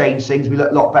did change things. We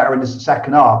looked a lot better in the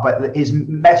second half, but his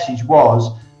message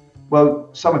was, well,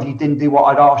 some of you didn't do what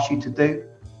I'd asked you to do.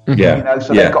 Yeah.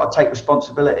 So they've got to take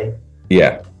responsibility.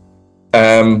 Yeah.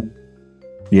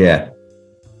 Yeah.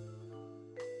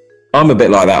 I'm a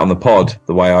bit like that on the pod,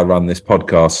 the way I run this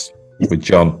podcast with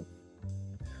John.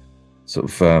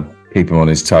 Sort of keep him on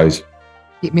his toes.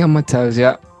 Keep me on my toes,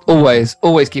 yeah. Always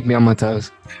keep me on my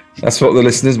toes. That's what the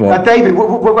listeners want. David,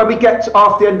 when we get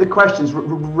after the end of the questions,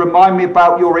 remind me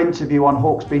about your interview on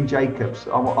Hawksbee Jacobs.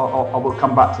 I will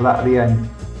come back to that at the end.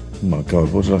 Oh my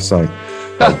God, what did I say?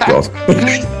 Oh God.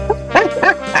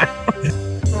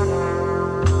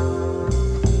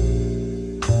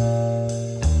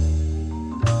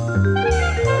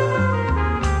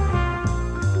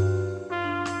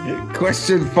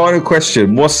 Final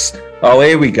question.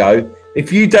 Here we go.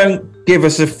 If you don't give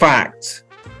us a fact.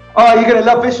 Oh, you're going to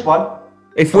love this one.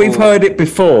 If we've heard it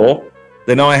before,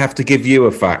 then I have to give you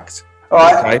a fact. All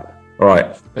right. Okay. All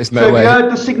right. There's no way. Have you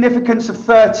heard the significance of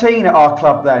 13 at our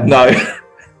club then? No.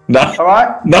 No. All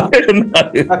right. No.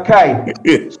 Okay.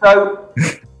 So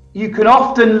you can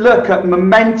often look at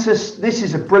this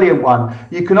is a brilliant one.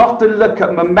 You can often look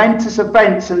at momentous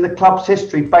events in the club's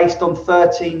history based on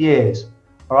 13 years.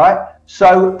 All right.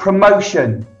 So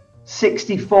promotion,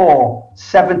 64,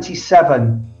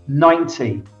 77,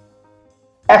 90.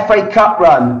 FA Cup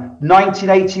run,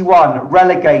 1981,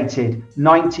 relegated,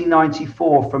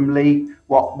 1994 from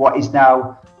what is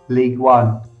now League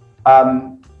One.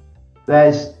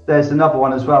 There's another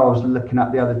one as well I was looking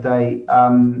at the other day.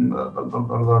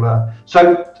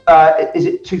 Is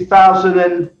it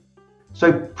 2000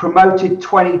 so promoted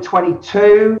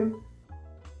 2022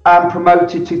 and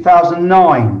promoted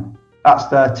 2009. That's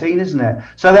 13, isn't it?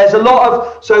 So there's a lot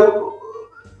of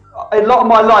a lot of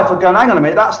my life are going, hang on a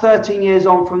minute, that's 13 years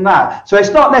on from that. So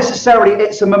it's not necessarily,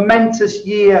 it's a momentous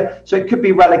year. So it could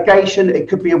be relegation, it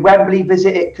could be a Wembley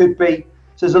visit, it could be,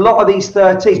 so there's a lot of these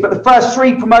 13s. But the first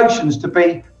 3 promotions to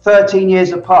be 13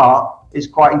 years apart is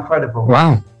quite incredible.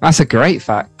 Wow, that's a great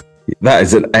fact. That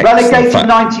is an excellent Relegated fact.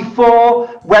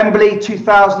 94, Wembley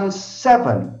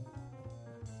 2007.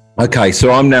 Okay,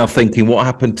 so I'm now thinking, what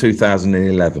happened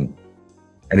 2011?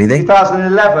 Anything?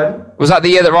 2011. Was that the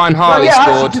year that Ryan Harley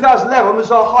Actually, scored? 2011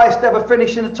 was our highest ever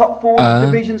finish in the top 4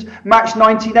 divisions. Match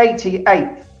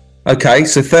 1988. Okay,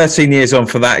 so 13 years on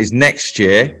for that is next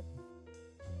year.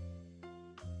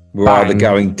 We're either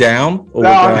going down or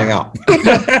we're going up.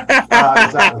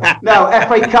 Exactly. No,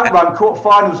 FA Cup run,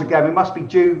 quarterfinals again. We must be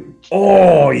due.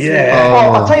 Oh, yeah.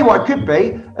 Well, I'll tell you what it could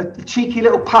be. A cheeky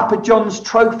little Papa John's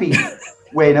trophy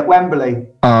win at Wembley.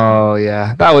 Oh,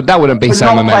 yeah. That wouldn't be But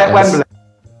so not play at momentous. Wembley.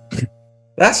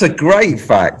 That's a great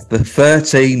fact, the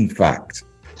 13 fact.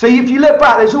 So if you look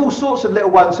back, there's all sorts of little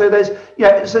ones. So there's,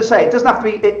 as I say, it doesn't have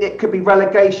to be, it could be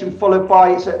relegation followed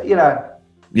by,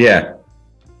 Yeah.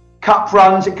 cup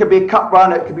runs. It could be a cup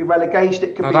run. It could be relegation.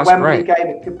 It could be a Wembley game.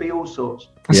 It could be all sorts.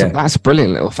 That's a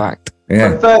brilliant little fact.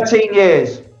 Yeah. For 13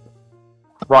 years.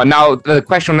 Right, now the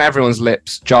question on everyone's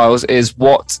lips, Giles, is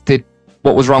what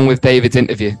was wrong with David's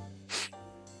interview?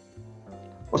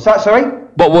 What's that, sorry?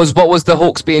 What was the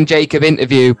Hawksby and Jacob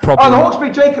interview problem? Oh, the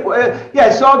Hawksby Jacob.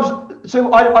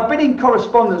 So I've been in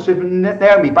correspondence with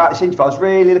Naomi about this interview. I was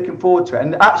really looking forward to it,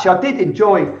 and actually I did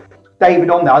enjoy David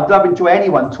on there. I'd love to enjoy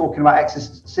anyone talking about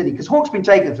Exeter City because Hawksby and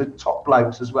Jacobs are top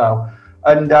blokes as well.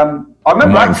 And I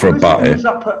remember actually he was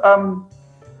up at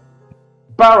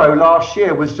Barrow last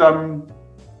year. Was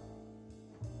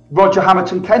Roger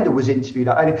Hamilton Kendall was interviewed.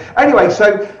 Anyway,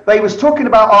 so they was talking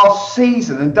about our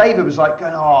season, and David was like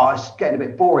going, it's getting a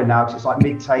bit boring now because it's like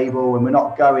mid-table and we're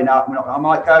not going up. I'm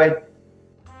like going,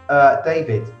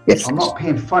 David, yes. I'm not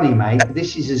being funny, mate.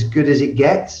 This is as good as it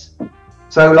gets.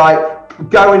 So like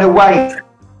going away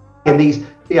in these,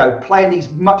 playing these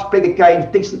much bigger games,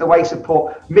 decent away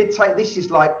support, mid-table, this is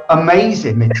like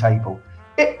amazing mid-table.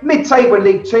 Mid-table in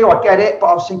League Two, I get it, but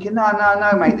I was thinking, no,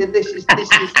 mate,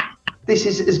 this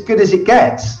is as good as it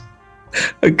gets.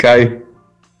 Okay.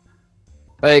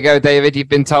 There you go, David. You've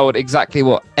been told exactly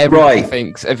what everyone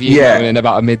thinks of you knowing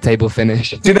about a mid-table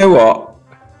finish. Do you know what?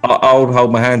 I'll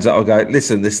hold my hands up. I'll go,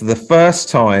 listen, this is the first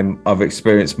time I've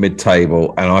experienced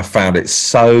mid-table and I found it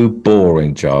so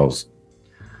boring, Giles.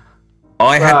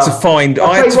 I had to find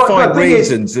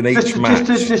reasons in each match.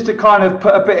 Just to kind of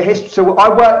put a bit of history. So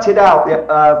I worked it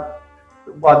out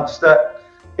once that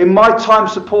in my time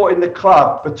supporting the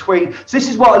club so this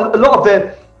is what a lot of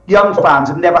the young fans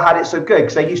have never had it so good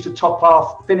because they used to top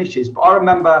half finishes. But I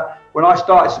remember when I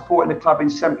started supporting the club in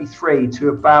 73 to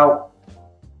about,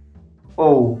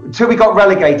 until we got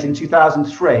relegated in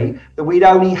 2003, that we'd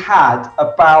only had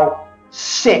about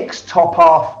 6 top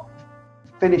half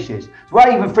finishes. So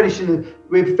we're even finishing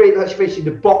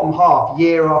the bottom half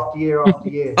year after year after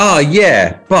year. Oh,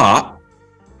 yeah, but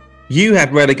you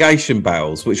had relegation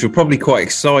battles, which were probably quite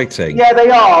exciting. Yeah, they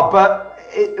are, but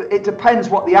it depends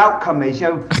what the outcome is.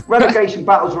 Relegation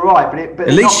battles are right, but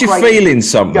at least you're feeling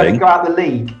something. Going to go out the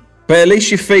league. But at least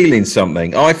you're feeling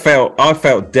something. I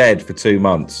felt dead for 2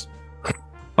 months.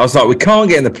 I was like, we can't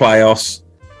get in the playoffs.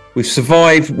 We've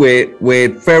survived. We're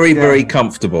very, very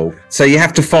comfortable. So you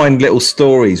have to find little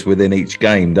stories within each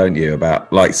game, don't you?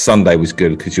 About like Sunday was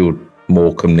good because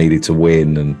Morecambe needed to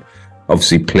win, and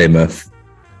obviously Plymouth.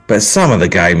 But some of the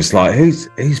games, like who's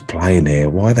playing here?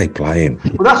 Why are they playing?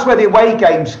 Well, that's where the away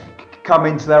games come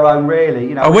into their own,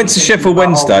 really. I went to Sheffield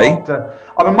Wednesday.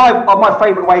 I mean, my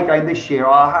favourite away game this year,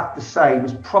 I have to say,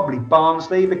 was probably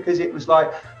Barnsley because it was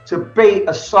like to beat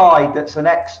a side that's an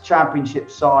ex-championship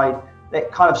side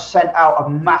that kind of sent out a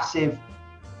massive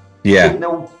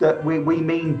signal that we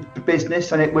mean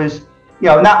business, and it was,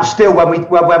 and that was still when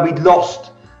we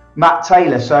lost Matt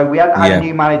Taylor, so we hadn't had a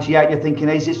new manager yet. You're thinking,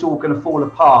 is this all going to fall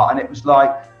apart? And it was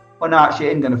like, well, no, actually,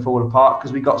 it isn't going to fall apart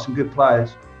because we got some good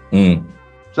players.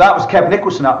 So that was Kevin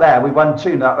Nicholson up there. We won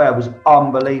 2 up there. It was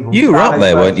unbelievable. You were up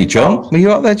there, weren't you, John? Were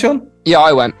you up there, John? Yeah,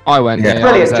 I went. Yeah.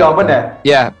 Brilliant job, wasn't it?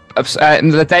 Yeah.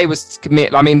 And the day was,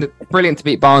 brilliant to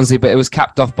beat Barnsley, but it was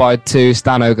capped off by 2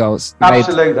 Stano goals.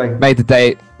 Absolutely. Made the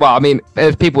day. Well, there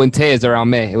was people in tears around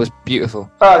me. It was beautiful.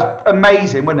 It was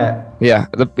amazing, wasn't it? Yeah.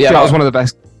 That was one of the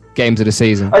best games of the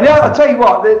season. And I'll tell you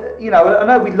what, I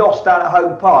know we lost down at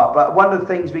Home Park, but one of the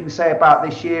things we can say about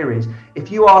this year is if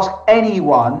you ask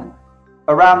anyone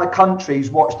around the country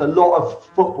who's watched a lot of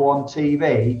football on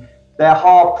TV, they're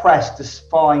hard pressed to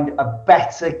find a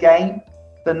better game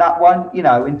than that one.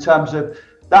 In terms of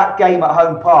that game at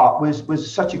Home Park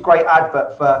was such a great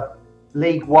advert for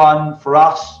League One for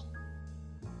us.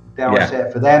 Dare I say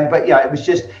it for them? But yeah, it was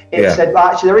just, said, well,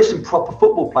 actually, there is some proper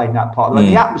football played in that part. Like,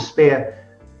 the atmosphere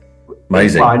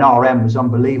amazing in RM was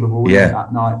unbelievable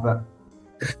that night. But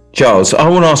Giles, I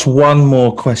want to ask one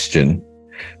more question.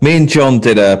 Me and John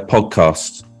did a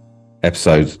podcast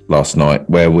episode last night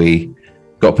where we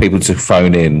got people to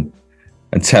phone in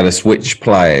and tell us which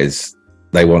players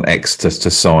they want Exeter to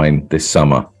sign this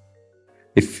summer.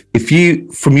 If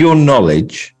you, from your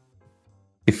knowledge,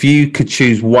 if you could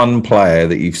choose one player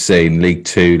that you've seen, League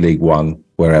Two, League One,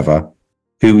 wherever,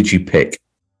 who would you pick?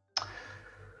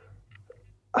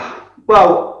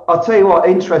 Well, I'll tell you what,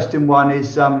 interesting one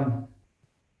is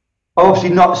obviously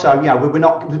not so.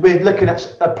 We're looking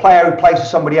at a player who plays for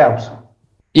somebody else.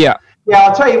 Yeah. Yeah,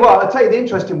 I'll tell you the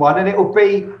interesting one, and it will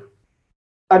be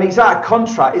an exact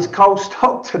contract is Cole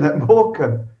Stockton at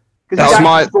Morecambe.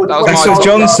 That's what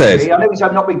John said. I know he's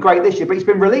not been great this year, but he's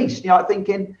been released.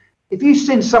 Thinking, if you've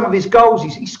seen some of his goals,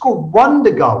 he scored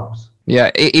wonder goals.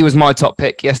 Yeah, he was my top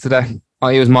pick yesterday.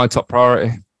 He was my top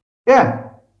priority. Yeah.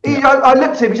 I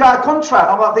looked at him, he's out of contract.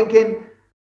 I'm like thinking,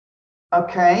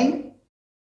 okay.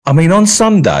 I mean, on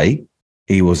Sunday,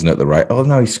 he wasn't at the rate. Oh,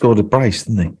 no, he scored a brace,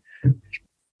 didn't he?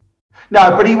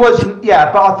 No, but he wasn't.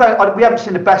 Yeah, but we haven't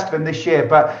seen the best of him this year.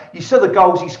 But you saw the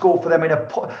goals he scored for them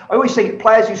I always think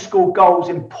players who score goals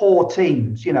in poor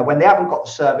teams, when they haven't got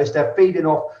the service, they're feeding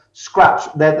off scraps.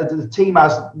 The team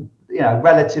has,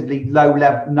 relatively low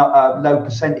level, low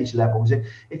percentage levels.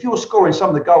 If you're scoring some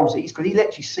of the goals that he's got, he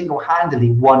literally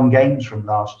single-handedly won games from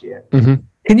last year. Mm-hmm.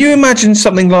 Can you imagine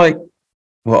something like?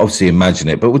 Well, obviously imagine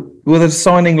it, but would a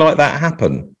signing like that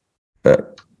happen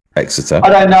at Exeter? I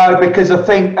don't know, because I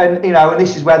think, and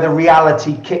this is where the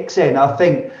reality kicks in. I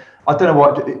don't know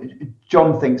what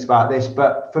John thinks about this,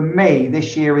 but for me,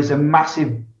 this year is a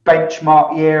massive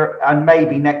benchmark year, and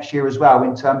maybe next year as well,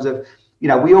 in terms of,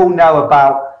 we all know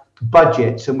about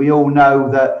budgets, and we all know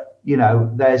that,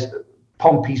 there's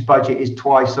Pompey's budget is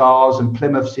twice ours, and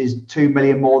Plymouth's is 2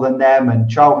 million more than them, and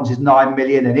Charlton's is 9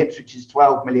 million, and Ipswich is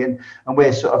 12 million, and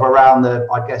we're sort of around the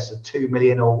 2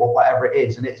 million or whatever it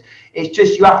is. And it's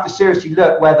just, you have to seriously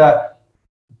look whether,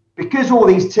 because all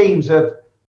these teams have,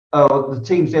 the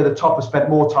teams near the top have spent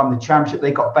more time in the Championship,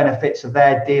 they got benefits of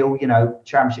their deal.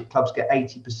 Championship clubs get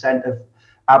 80% of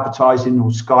advertising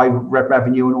or Sky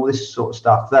revenue and all this sort of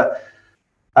stuff. That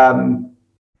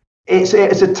it's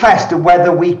a test of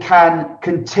whether we can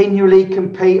continually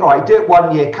compete. All right, do it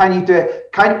 1 year. Can you do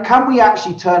it? Can we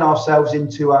actually turn ourselves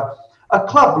into a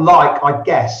club like, I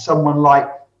guess, someone like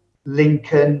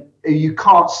Lincoln, who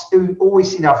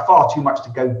always seem to have far too much to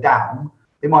go down.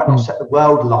 They might not set the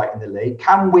world alight in the league.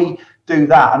 Can we do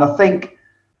that? And I think,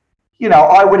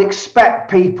 I would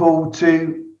expect people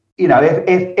to,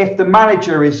 if the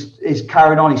manager is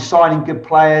carrying on, he's signing good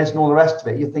players and all the rest of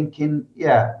it, you're thinking,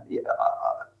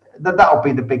 that'll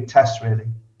be the big test, really.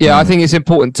 Yeah, I think it's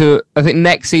important I think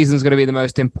next season's going to be the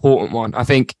most important one. I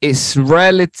think it's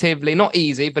relatively not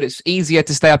easy, but it's easier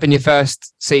to stay up in your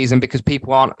first season because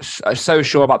people aren't so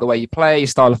sure about the way you play, your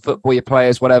style of football, your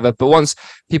players, whatever. But once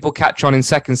people catch on in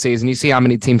second season, you see how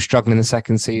many teams struggle in the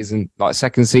second season. Like,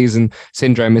 second season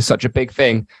syndrome is such a big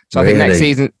thing. So really? I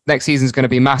think next season's going to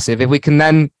be massive. If we can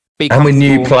then be and with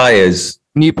new players,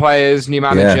 new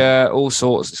manager, all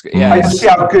sorts. Yeah, you see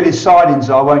how good his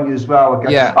signings are, won't you, as well?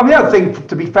 Yeah. I mean, the other thing,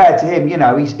 to be fair to him,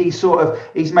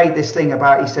 he's made this thing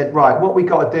about. He said, right, what we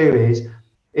got to do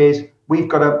is we've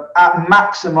got to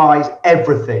maximise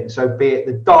everything. So be it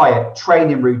the diet,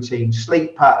 training routine,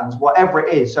 sleep patterns, whatever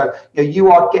it is. So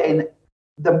you are getting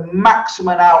the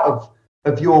maximum out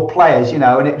of your players.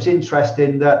 And it was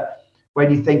interesting that when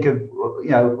you think of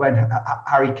when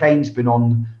Harry Kane's been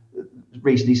on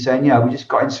recently saying, we just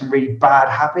got in some really bad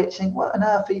habits. Think, what on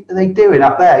earth are they doing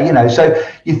up there? So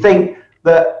you think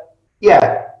that,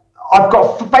 I've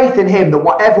got faith in him that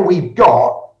whatever we've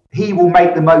got, he will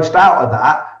make the most out of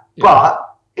that. Yeah.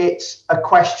 But it's a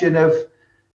question of,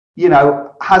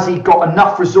 has he got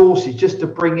enough resources just to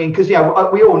bring in? Because, we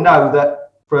all know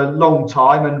that for a long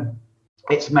time, and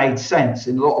it's made sense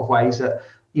in a lot of ways that,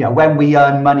 when we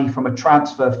earn money from a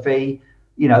transfer fee,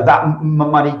 that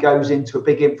money goes into a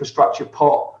big infrastructure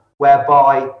pot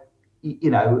whereby,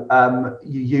 you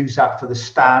use that for the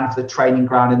stand, for the training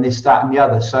ground, and this, that, and the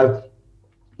other. So,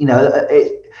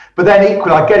 but then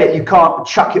equally, I get it. You can't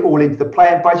chuck it all into the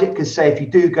playing budget because, say, if you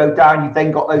do go down, you've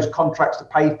then got those contracts to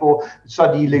pay for.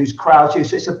 Suddenly, you lose crowds.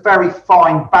 So it's a very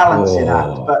fine balancing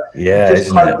act. But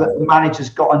just hope that the manager's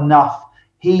got enough.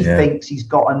 He thinks he's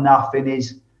got enough in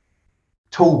his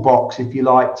toolbox, if you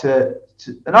like,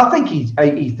 and I think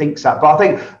he thinks that. But I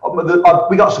think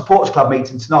we got a supporters club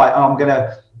meeting tonight, and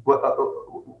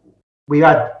we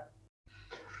had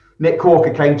Nick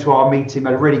Corker came to our meeting,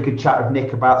 had a really good chat with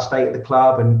Nick about state of the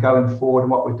club and going forward and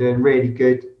what we're doing. Really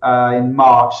good in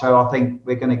March. So I think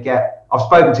we're going to get. I've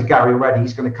spoken to Gary already.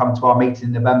 He's going to come to our meeting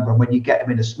in November, and when you get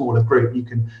him in a smaller group, you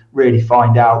can really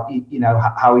find out,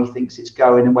 how he thinks it's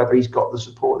going and whether he's got the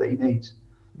support that he needs.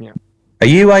 Yeah. Are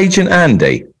you Agent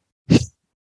Andy?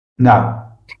 No.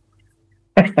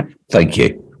 Thank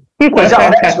you. Well, is that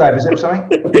an X-Web, is it, or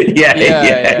something? Yeah.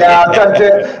 I don't do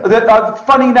it.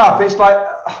 Funny enough, it's like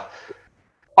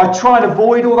I try and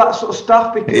avoid all that sort of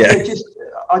stuff because it just,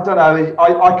 I don't know.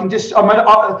 I can just, I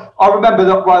remember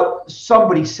that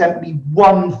somebody sent me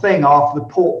one thing after the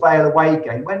Port Vale away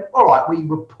game when, all right, we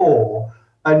were poor.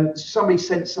 And somebody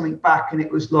sent something back and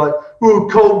it was like, oh,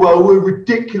 Colwell, we're a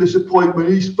ridiculous appointment.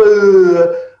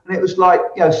 And it was like,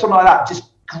 something like that just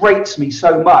grates me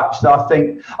so much that I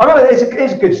think, I remember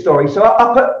it's a good story. So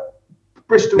I put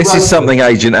Bristol This Rovers. is something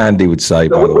Agent Andy would say,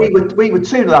 by the way. We were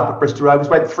 2-0 up at Bristol Rovers,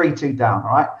 went 3-2 down,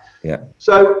 right? Yeah.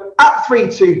 So at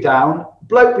 3-2 down,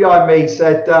 bloke behind me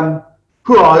said, I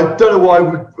don't know why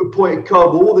we appointed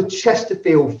Colwell. All the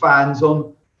Chesterfield fans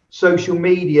on social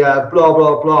media, blah,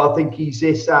 blah, blah, I think he's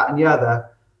this, that, and the other.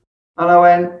 And I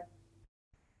went,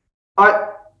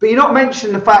 but you're not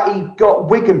mentioning the fact he got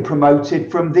Wigan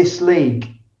promoted from this league.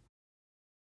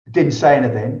 Didn't say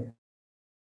anything.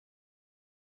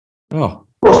 Oh. Of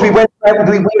course, we win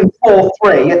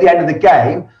 4-3 at the end of the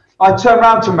game. I turned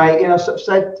around to mate and I sort of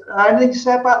said, anything to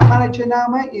say about the manager now,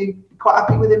 mate? You quite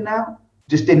happy with him now?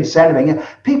 Just didn't say anything.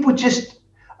 People just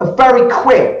are very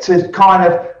quick to kind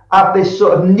of have this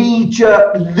sort of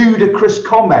knee-jerk, ludicrous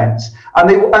comments, and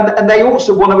they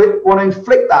also want to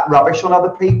inflict that rubbish on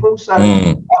other people. So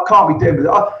I can't be doing with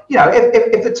it.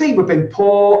 If the team have been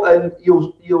poor, and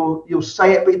you'll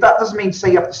say it, but that doesn't mean say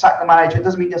you have to sack the manager. It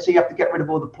doesn't mean say you have to get rid of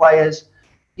all the players.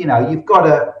 You've got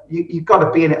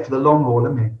to be in it for the long haul,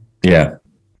 haven't you? Yeah.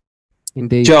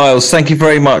 Indeed. Giles, thank you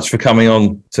very much for coming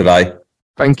on today.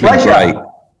 Thank you. Great.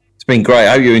 It's been great.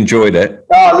 I hope you enjoyed it.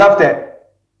 Oh, I loved it.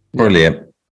 Brilliant.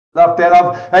 Loved it.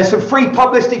 There's some free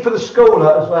publicity for the school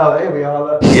as well. Here we are.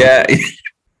 Look. Yeah.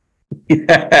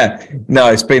 Yeah. No,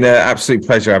 it's been an absolute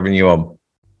pleasure having you on.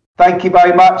 Thank you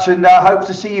very much, and hope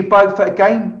to see you both at a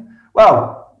game.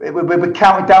 Well, we're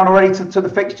counting down already to the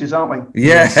fixtures, aren't we?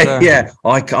 Yeah, yes,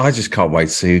 I just can't wait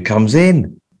to see who comes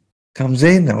in.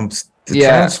 The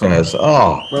transfers.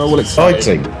 Oh, we're all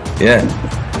excited. Exciting.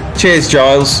 Yeah. Cheers,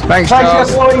 Giles. Thanks,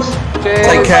 Giles. Giles. Boys. Cheers.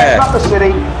 Take care. Up the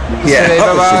city. Yeah.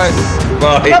 Bye-bye.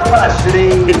 Bye. Up the city.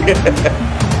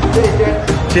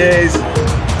 Cheers.